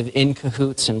kind of in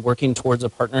cahoots and working towards a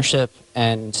partnership,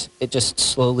 and it just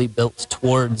slowly built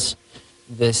towards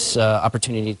this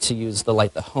opportunity to use the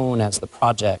Light the Hone as the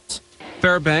project.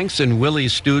 Fairbanks and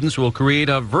Willie's students will create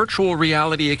a virtual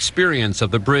reality experience of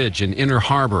the bridge in Inner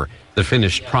Harbor. The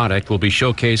finished product will be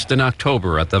showcased in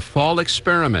October at the Fall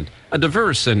Experiment, a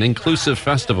diverse and inclusive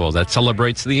festival that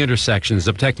celebrates the intersections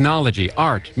of technology,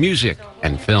 art, music,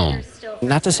 and film.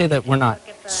 Not to say that we're not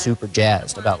super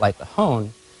jazzed about Light the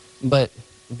Hone, but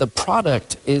the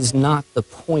product is not the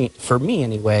point, for me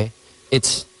anyway.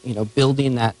 It's,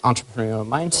 building that entrepreneurial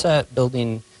mindset,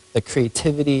 building the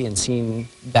creativity and seeing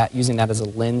that, using that as a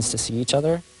lens to see each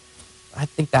other. I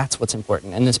think that's what's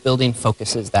important, and this building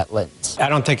focuses that lens. I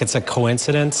don't think it's a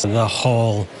coincidence, the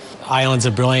whole Islands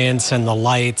of Brilliance and the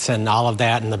lights and all of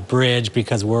that and the bridge,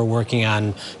 because we're working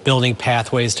on building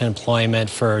pathways to employment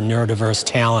for neurodiverse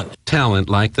talent. Talent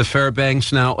like the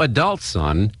Fairbanks' now adult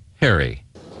son, Harry.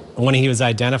 When he was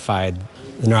identified,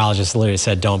 the neurologist literally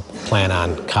said, don't plan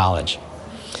on college.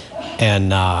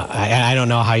 And I don't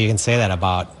know how you can say that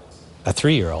about a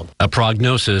 3-year-old. A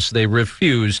prognosis they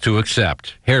refuse to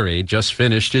accept. Harry just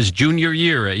finished his junior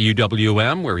year at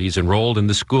UWM, where he's enrolled in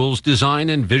the school's design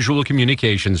and visual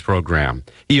communications program.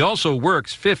 He also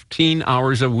works 15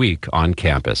 hours a week on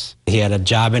campus. He had a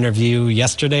job interview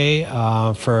yesterday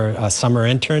for a summer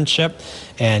internship,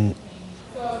 and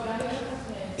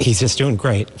he's just doing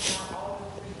great.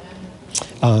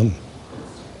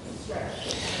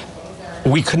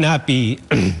 We could not be,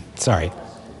 sorry.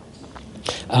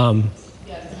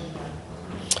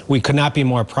 We could not be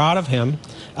more proud of him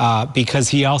because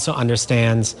he also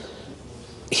understands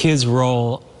his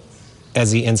role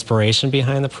as the inspiration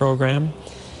behind the program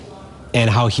and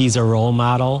how he's a role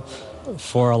model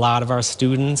for a lot of our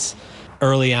students.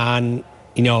 Early on,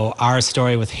 you know, our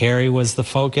story with Harry was the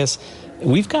focus.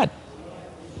 We've got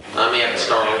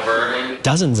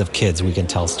dozens of kids we can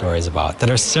tell stories about that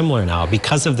are similar now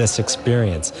because of this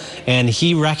experience, and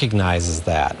he recognizes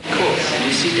that. Cool. And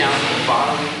you see down at the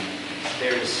bottom,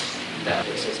 there's that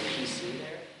that says PC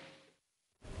there.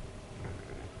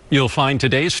 You'll find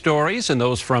today's stories and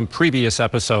those from previous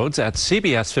episodes at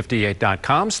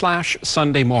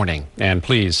cbs58.com/Sunday morning. And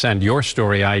please send your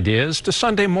story ideas to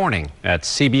Sunday morning at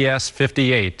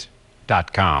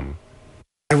cbs58.com.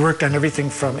 I worked on everything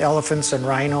from elephants and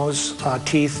rhinos'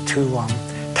 teeth to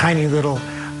tiny little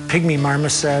pygmy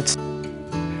marmosets.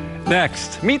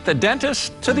 Next, meet the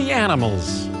dentist to the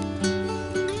animals.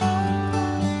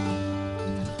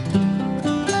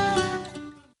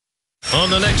 On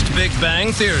the next Big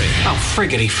Bang Theory. Oh,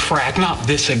 friggity frack, not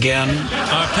this again.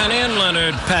 Are Penny and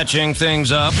Leonard patching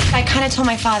things up? I kind of told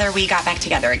my father we got back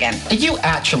together again. You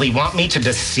actually want me to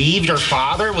deceive your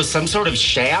father with some sort of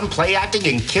sham play acting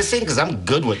and kissing? Because I'm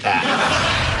good with that.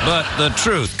 But the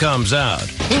truth comes out.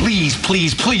 Please,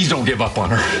 please, please don't give up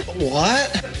on her.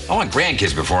 What? I want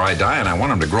grandkids before I die, and I want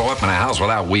them to grow up in a house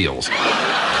without wheels.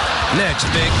 Next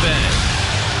Big Bang.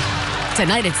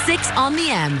 Tonight at 6 on the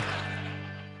M.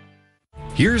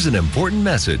 Here's an important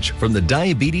message from the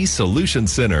Diabetes Solution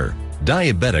Center.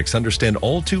 Diabetics understand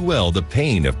all too well the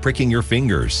pain of pricking your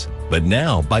fingers. But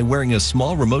now, by wearing a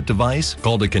small remote device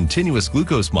called a continuous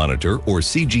glucose monitor, or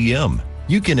CGM,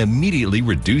 you can immediately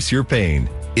reduce your pain.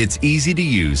 It's easy to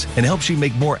use and helps you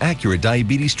make more accurate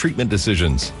diabetes treatment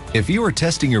decisions. If you are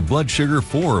testing your blood sugar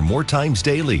 4 or more times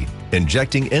daily,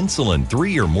 injecting insulin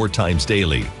 3 or more times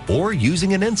daily, or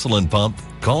using an insulin pump,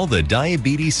 call the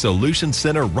Diabetes Solution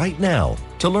Center right now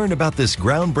to learn about this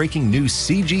groundbreaking new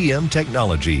CGM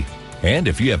technology. And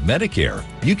if you have Medicare,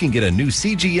 you can get a new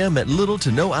CGM at little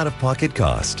to no out-of-pocket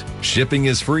cost. Shipping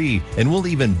is free, and we'll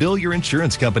even bill your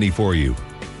insurance company for you.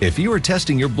 If you are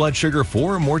testing your blood sugar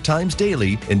 4 or more times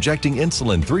daily, injecting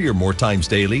insulin 3 or more times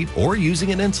daily, or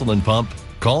using an insulin pump,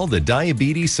 call the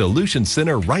Diabetes Solution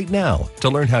Center right now to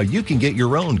learn how you can get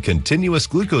your own continuous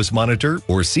glucose monitor,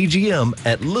 or CGM,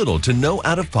 at little to no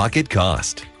out-of-pocket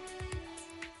cost.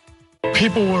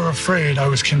 People were afraid I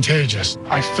was contagious.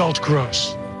 I felt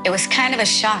gross. It was kind of a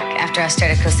shock after I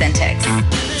started Cosentyx.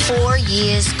 4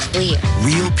 years clear.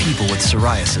 Real people with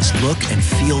psoriasis look and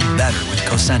feel better with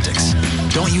Cosentyx.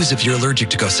 Don't use if you're allergic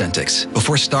to Cosentyx.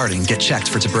 Before starting, get checked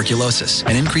for tuberculosis.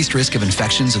 An increased risk of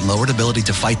infections and lowered ability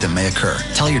to fight them may occur.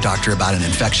 Tell your doctor about an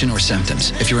infection or symptoms.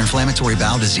 If your inflammatory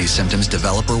bowel disease symptoms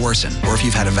develop or worsen, or if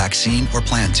you've had a vaccine or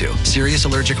plan to, serious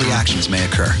allergic reactions may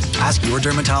occur. Ask your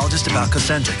dermatologist about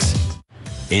Cosentyx.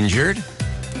 Injured?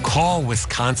 Call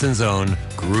Wisconsin's own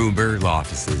Gruber Law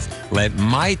Offices. Let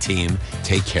my team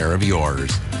take care of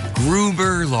yours.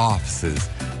 Gruber Law Offices,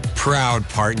 proud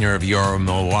partner of your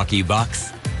Milwaukee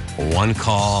Bucks. One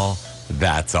call,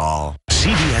 that's all.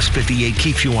 CBS 58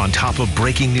 keeps you on top of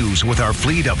breaking news with our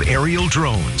fleet of aerial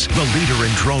drones. The leader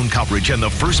in drone coverage and the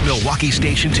first Milwaukee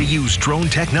station to use drone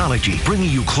technology,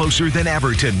 bringing you closer than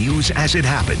ever to news as it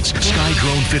happens. Sky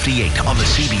Drone 58 on the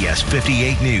CBS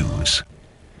 58 News.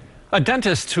 A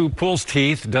dentist who pulls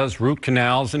teeth, does root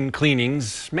canals and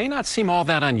cleanings may not seem all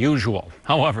that unusual.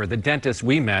 However, the dentist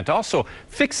we met also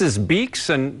fixes beaks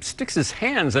and sticks his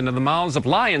hands into the mouths of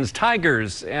lions,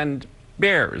 tigers, and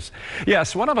bears.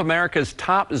 Yes, one of America's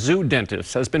top zoo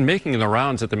dentists has been making the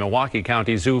rounds at the Milwaukee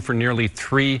County Zoo for nearly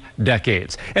 3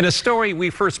 decades. In a story we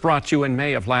first brought you in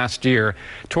May of last year,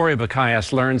 Tori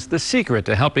Bacchias learns the secret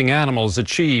to helping animals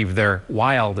achieve their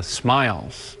wild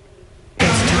smiles.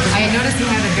 I noticed he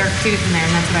had a dark tooth in there,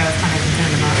 and that's what I was kind of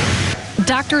concerned about.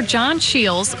 Dr. John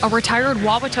Shields, a retired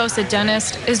Wauwatosa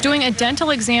dentist, is doing a dental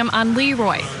exam on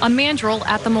Leroy, a mandrill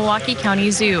at the Milwaukee County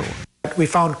Zoo. We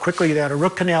found quickly that a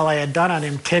root canal I had done on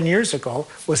him 10 years ago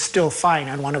was still fine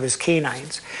on one of his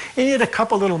canines. And he had a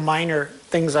couple little minor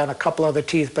things on a couple other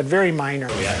teeth, but very minor.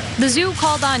 The zoo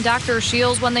called on Dr.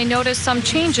 Shields when they noticed some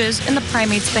changes in the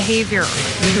primate's behavior.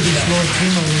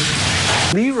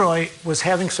 Leroy was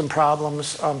having some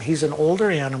problems. He's an older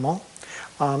animal.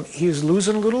 He was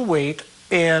losing a little weight,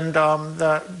 and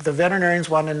the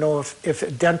veterinarians wanted to know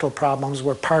if dental problems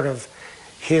were part of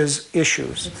his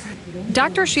issues.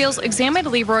 Dr. Shields examined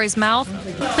Leroy's mouth,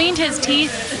 cleaned his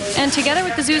teeth, and together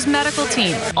with the zoo's medical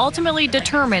team, ultimately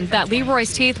determined that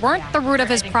Leroy's teeth weren't the root of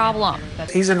his problem.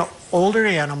 He's an older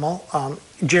animal,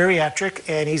 geriatric,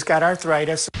 and he's got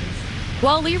arthritis.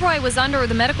 While Leroy was under,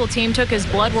 the medical team took his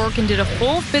blood work and did a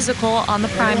full physical on the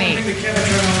primate.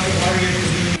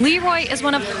 Leroy is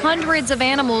one of hundreds of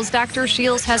animals Dr.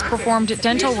 Shields has performed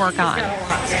dental work on.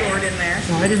 Stored in there.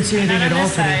 No, I didn't see anything at all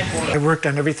today. I worked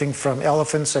on everything from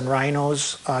elephants and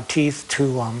rhinos' teeth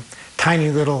to tiny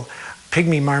little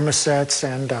pygmy marmosets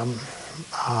and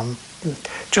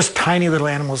just tiny little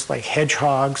animals like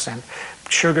hedgehogs and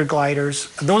sugar gliders.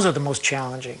 Those are the most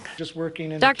challenging. Just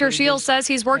working in Dr. Shields says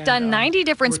he's worked on 90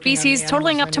 different species,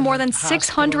 totaling up to more than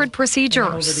 600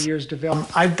 procedures.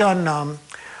 I've done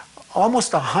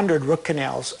almost 100 root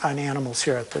canals on animals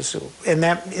here at the zoo. And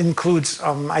that includes,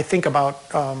 I think, about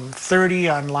 30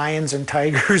 on lions and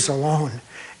tigers alone,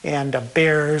 and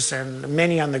bears, and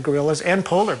many on the gorillas and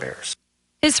polar bears.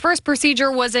 His first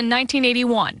procedure was in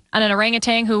 1981 on an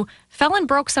orangutan who fell and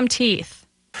broke some teeth.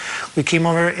 We came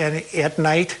over and at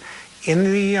night in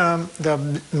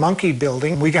the monkey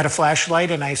building. We got a flashlight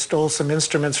and I stole some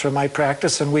instruments from my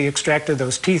practice and we extracted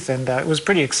those teeth, and it was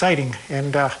pretty exciting,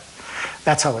 and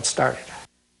that's how it started.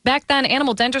 Back then,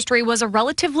 animal dentistry was a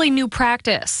relatively new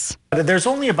practice. There's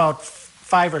only about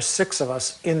 5 or 6 of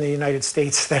us in the United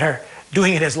States that are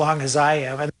doing it as long as I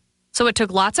am. So it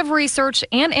took lots of research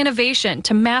and innovation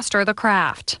to master the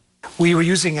craft. We were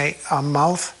using a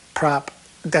mouth prop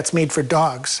that's made for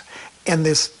dogs, and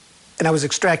I was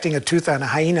extracting a tooth on a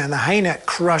hyena, and the hyena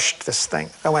crushed this thing.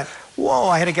 I went, whoa,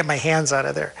 I had to get my hands out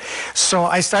of there. So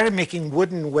I started making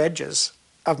wooden wedges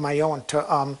of my own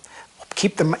to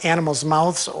keep the animals'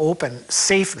 mouths open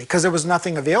safely, because there was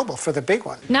nothing available for the big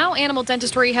one. Now animal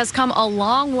dentistry has come a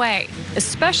long way,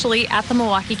 especially at the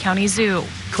Milwaukee County Zoo.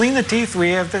 Clean the teeth,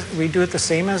 we do it the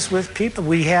same as with people.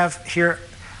 We have here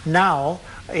now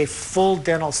a full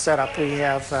dental setup. We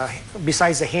have,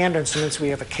 besides the hand instruments, we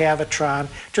have a cavitron.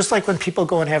 Just like when people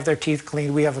go and have their teeth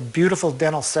cleaned, we have a beautiful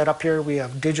dental setup here. We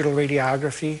have digital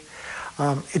radiography.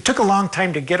 It took a long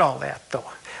time to get all that, though.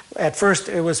 At first,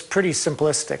 it was pretty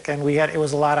simplistic, and it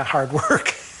was a lot of hard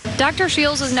work. Dr.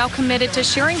 Shields is now committed to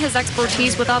sharing his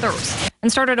expertise with others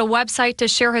and started a website to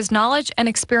share his knowledge and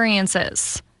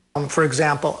experiences. For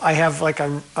example, I have like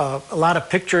a lot of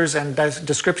pictures and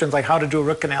descriptions like how to do a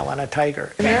root canal on a tiger.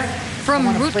 From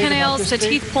root canals to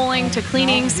teeth pulling to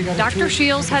cleanings, Dr.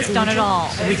 Shields has done it all.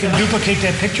 We can duplicate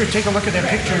that picture. Take a look at that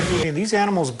picture. These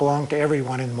animals belong to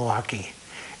everyone in Milwaukee.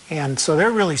 And so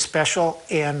they're really special,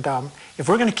 and if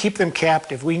we're going to keep them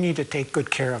captive, we need to take good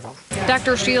care of them.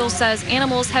 Dr. Shields says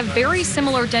animals have very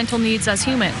similar dental needs as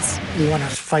humans. We want to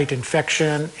fight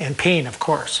infection and pain, of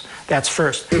course. That's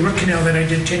first. The root canal that I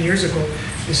did 10 years ago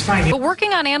is fine. But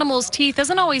working on animals' teeth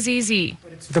isn't always easy.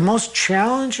 The most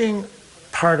challenging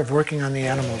part of working on the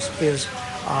animals is,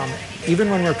 even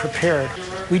when we're prepared,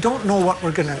 we don't know what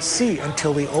we're going to see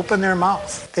until we open their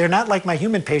mouth. They're not like my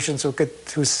human patients who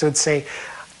would say,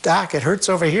 Doc, it hurts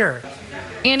over here.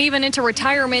 And even into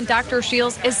retirement, Dr.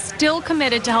 Shields is still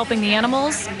committed to helping the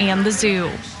animals and the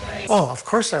zoo. Oh, of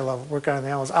course I love working on the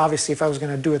animals. Obviously, if I was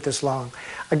going to do it this long.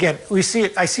 Again, I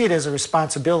see it as a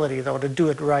responsibility, though, to do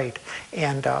it right.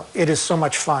 And it is so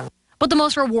much fun. But the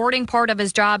most rewarding part of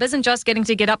his job isn't just getting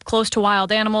to get up close to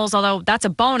wild animals, although that's a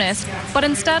bonus, but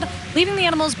instead leaving the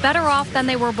animals better off than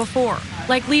they were before,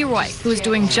 like Leroy, who was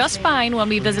doing just fine when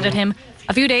we visited him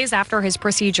a few days after his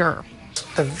procedure.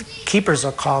 The keepers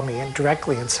will call me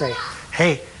directly and say,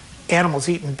 hey, animal's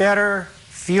eating better,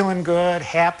 feeling good,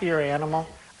 happier animal.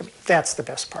 I mean, that's the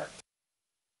best part.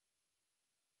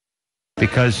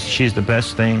 Because she's the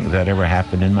best thing that ever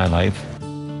happened in my life.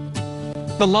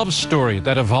 The love story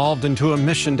that evolved into a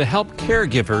mission to help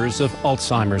caregivers of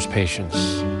Alzheimer's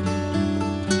patients.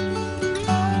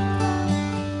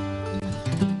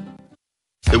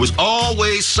 There was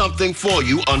always something for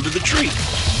you under the tree.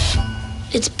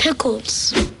 It's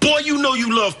pickles. Boy, you know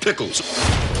you love pickles.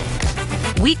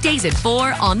 Weekdays at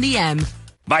 4 on the M.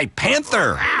 My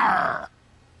Panther.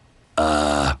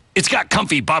 It's got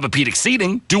comfy Bobapedic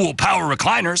seating, dual power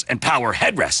recliners, and power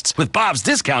headrests. With Bob's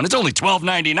discount, it's only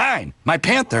 $12.99. My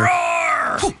Panther.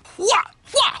 Roar!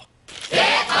 Wow!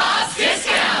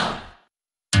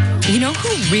 You know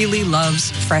who really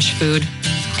loves fresh food?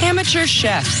 Amateur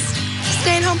chefs,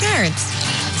 stay-at-home parents,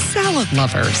 salad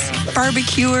lovers,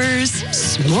 barbecuers,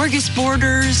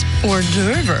 smorgasborders, hors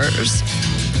d'oeuvres,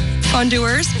 fondue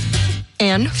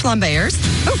and flambeers,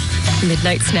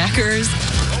 midnight snackers,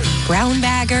 brown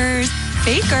baggers,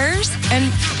 bakers,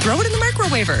 and throw it in the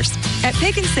microwavers. At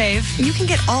Pick and Save, you can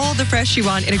get all the fresh you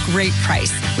want at a great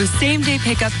price with same-day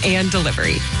pickup and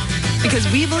delivery. Because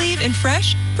we believe in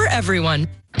fresh for everyone.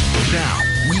 Now,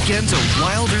 weekends are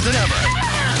wilder than ever.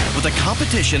 With a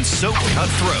competition so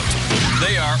cutthroat.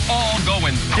 They are all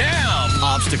going down.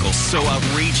 Obstacles so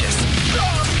outrageous.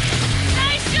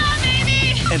 Nice job,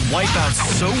 baby! And wipeouts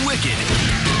so wicked.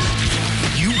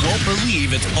 You won't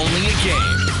believe it's only a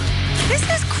game. This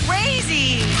is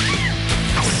crazy.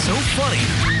 So funny.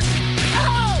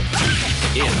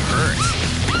 It hurts.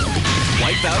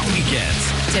 Wipeout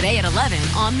Weekends. Today at 11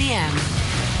 on the M.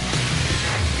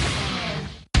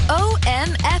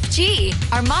 OMFG,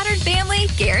 our Modern Family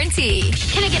Guarantee.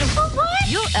 Can I get a what?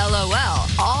 You'll LOL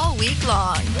all week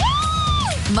long.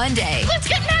 Woo! Monday. Let's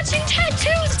get matching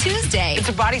tattoos. Tuesday. It's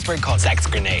a body spray called Sex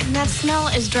Grenade. That smell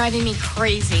is driving me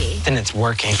crazy. Then it's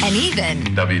working. And even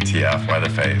WTF, why the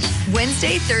face?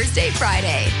 Wednesday, Thursday,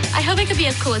 Friday. I hope I could be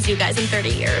as cool as you guys in 30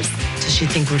 years. Does she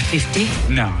think we're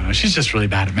 50? No, she's just really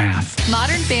bad at math.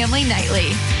 Modern Family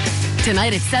Nightly.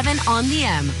 Tonight at 7 on the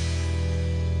M.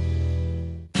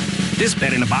 This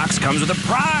bed in a box comes with a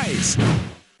prize.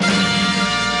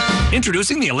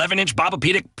 Introducing the 11-inch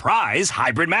Bobapedic Prize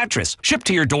Hybrid Mattress. Shipped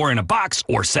to your door in a box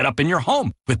or set up in your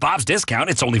home. With Bob's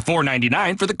discount, it's only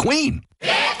 $4.99 for the Queen.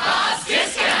 Get Bob's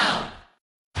discount.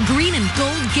 Green and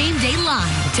Gold Game Day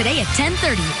Live. Today at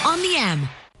 10:30 on the M.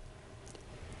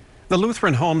 The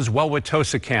Lutheran Homes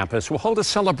Wauwatosa campus will hold a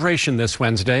celebration this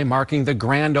Wednesday, marking the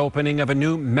grand opening of a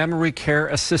new memory care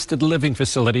assisted living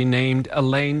facility named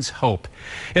Elaine's Hope.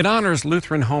 It honors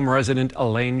Lutheran home resident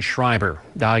Elaine Schreiber,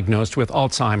 diagnosed with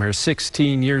Alzheimer's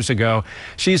 16 years ago.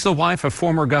 She's the wife of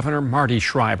former Governor Marty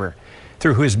Schreiber.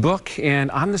 Through his book and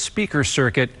on the speaker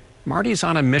circuit, Marty's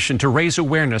on a mission to raise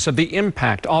awareness of the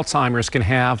impact Alzheimer's can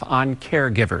have on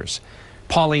caregivers.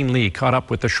 Pauline Lee caught up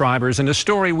with the Schreibers in a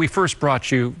story we first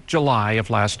brought you July of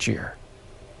last year.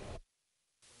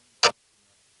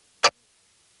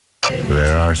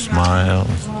 There are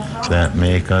smiles that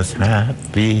make us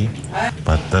happy,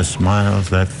 but the smiles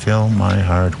that fill my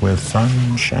heart with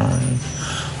sunshine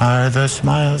are the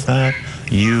smiles that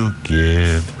you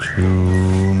give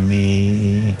to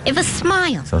me. If a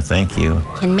smile So thank you.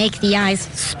 can make the eyes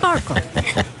sparkle,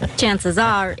 chances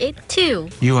are it too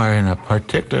You are in a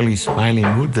particularly smiley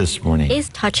mood this morning. is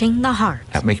touching the heart.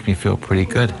 That makes me feel pretty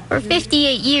good. For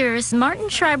 58 years, Martin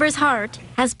Schreiber's heart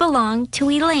has belonged to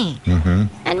Elaine. Mm-hmm.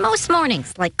 And most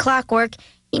mornings, like clockwork,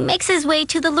 he makes his way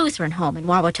to the Lutheran home in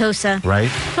Wauwatosa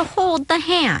Right? to hold the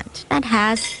hand that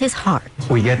has his heart.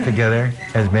 We get together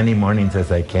as many mornings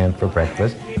as I can for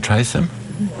breakfast. Try some?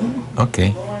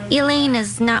 Okay. Elaine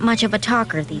is not much of a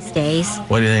talker these days.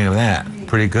 What do you think of that?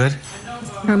 Pretty good?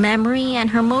 Her memory and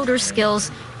her motor skills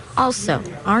also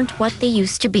aren't what they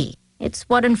used to be. It's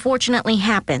what unfortunately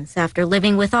happens after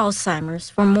living with Alzheimer's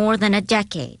for more than a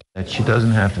decade. That she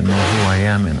doesn't have to know who I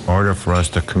am in order for us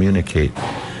to communicate.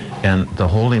 And the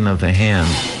holding of the hand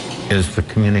is the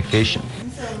communication.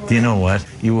 Do you know what?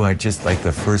 You are just like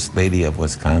the First Lady of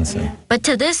Wisconsin. But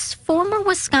to this former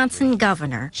Wisconsin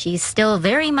governor, she's still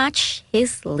very much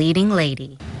his leading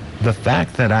lady. The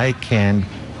fact that I can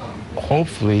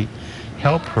hopefully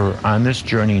help her on this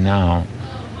journey now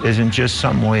is in just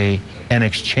some way an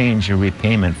exchange, a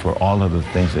repayment for all of the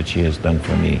things that she has done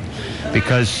for me.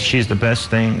 Because she's the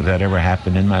best thing that ever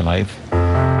happened in my life.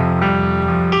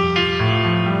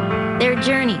 Their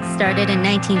journey started in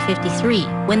 1953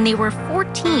 when they were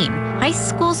 14 high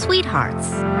school sweethearts.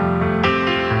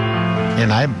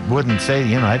 And I wouldn't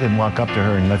say, I didn't walk up to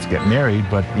her and let's get married,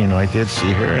 but, I did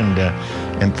see her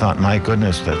and thought, my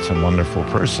goodness, that's a wonderful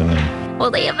person. Well,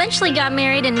 they eventually got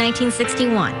married in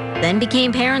 1961, then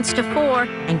became parents to 4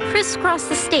 and crisscrossed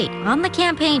the state on the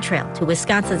campaign trail to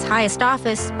Wisconsin's highest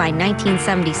office by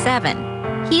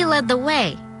 1977. He led the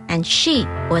way, and she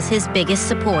was his biggest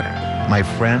supporter. My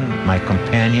friend, my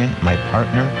companion, my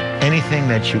partner, anything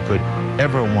that you could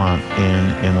ever want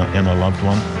in a loved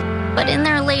one. But in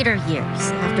their later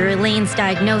years, after Elaine's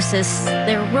diagnosis,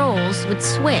 their roles would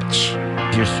switch.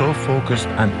 You're so focused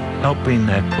on helping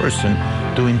that person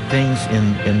doing things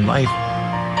in life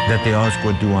that they always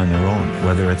would do on their own,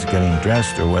 whether it's getting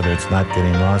dressed or whether it's not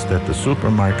getting lost at the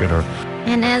supermarket or...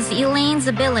 And as Elaine's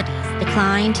abilities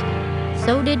declined,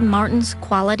 so did Martin's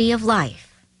quality of life.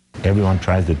 Everyone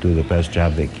tries to do the best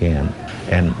job they can,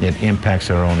 and it impacts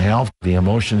their own health. The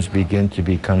emotions begin to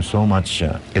become so much,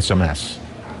 it's a mess.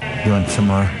 You want some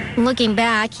more? Looking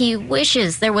back, he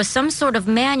wishes there was some sort of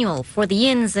manual for the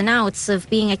ins and outs of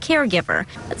being a caregiver.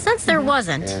 But since there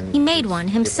wasn't, he made one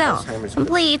himself,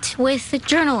 complete with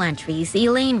journal entries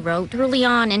Elaine wrote early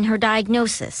on in her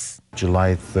diagnosis.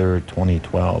 July 3rd,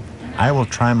 2012. I will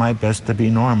try my best to be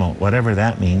normal, whatever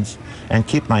that means, and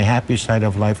keep my happy side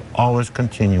of life always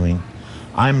continuing.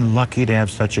 I'm lucky to have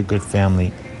such a good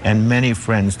family and many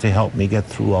friends to help me get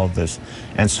through all this.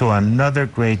 And so another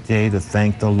great day to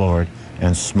thank the Lord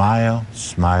and smile,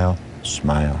 smile,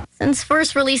 smile. Since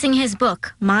first releasing his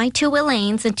book, My Two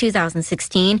Elaines, in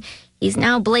 2016, he's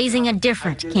now blazing a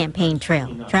different campaign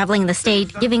trail, traveling the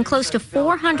state, giving close to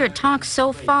 400 talks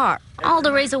so far, all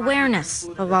to raise awareness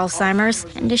of Alzheimer's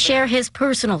and to share his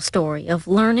personal story of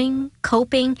learning,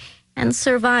 coping, and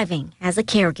surviving as a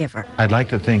caregiver. I'd like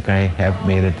to think I have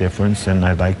made a difference, and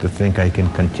I'd like to think I can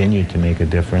continue to make a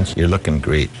difference. You're looking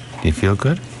great. Do you feel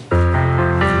good?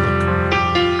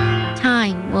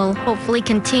 Time will hopefully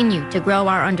continue to grow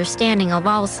our understanding of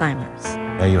Alzheimer's.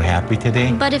 Are you happy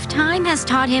today? But if time has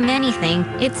taught him anything,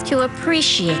 it's to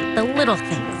appreciate the little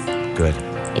things. Good.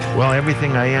 Well,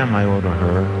 everything I am, I owe to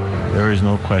her. There is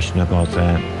no question about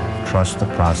that. Trust the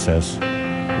process.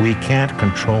 We can't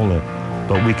control it,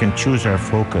 but we can choose our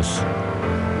focus.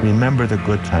 Remember the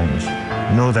good times.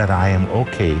 Know that I am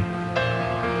okay.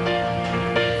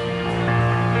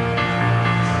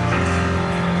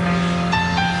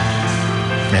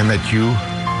 And that you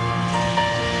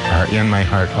are in my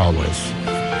heart always.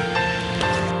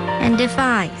 And if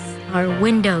eyes are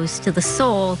windows to the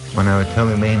soul, when I would tell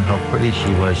Elaine how pretty she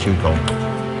was, she'd go,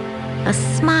 a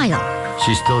smile.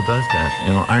 She still does that.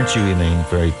 You know, aren't you, Elaine,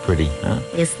 very pretty, huh?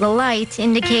 Is the light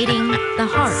indicating the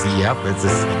heart Yep, it's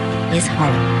is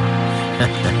home.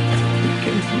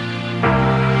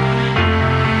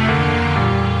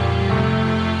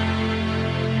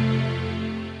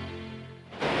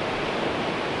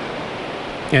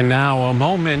 And now a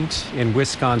moment in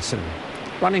Wisconsin.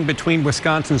 Running between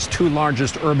Wisconsin's two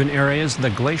largest urban areas, the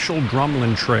Glacial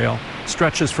Drumlin Trail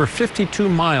stretches for 52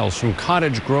 miles from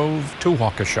Cottage Grove to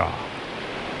Waukesha.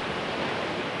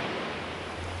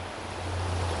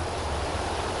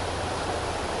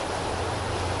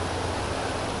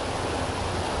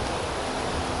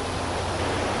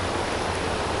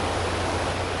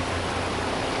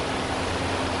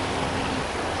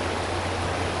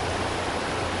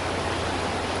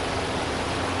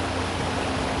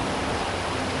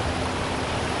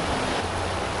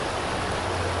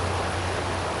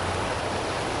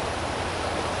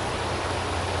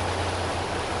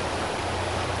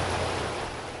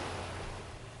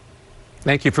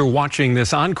 Thank you for watching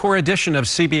this encore edition of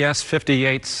CBS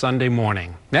 58 Sunday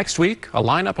Morning. Next week, a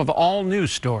lineup of all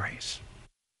news stories.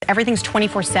 Everything's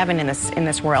 24/7 in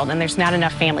this world, and there's not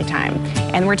enough family time.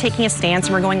 And we're taking a stance,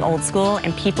 and we're going old school,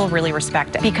 and people really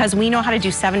respect it because we know how to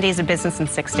do 7 days of business in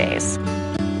 6 days.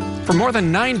 For more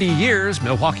than 90 years,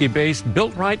 Milwaukee-based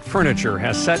Built Right Furniture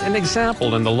has set an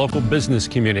example in the local business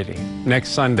community. Next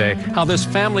Sunday, how this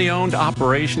family-owned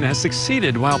operation has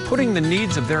succeeded while putting the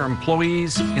needs of their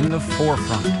employees in the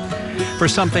forefront. For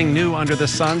something new under the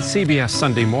sun, CBS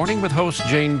Sunday Morning with host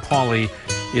Jane Pauley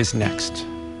is next.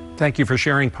 Thank you for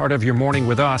sharing part of your morning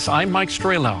with us. I'm Mike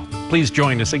Strehlow. Please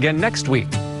join us again next week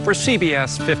for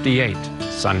CBS 58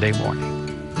 Sunday Morning.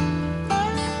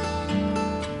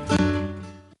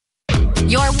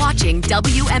 You're watching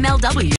WMLW.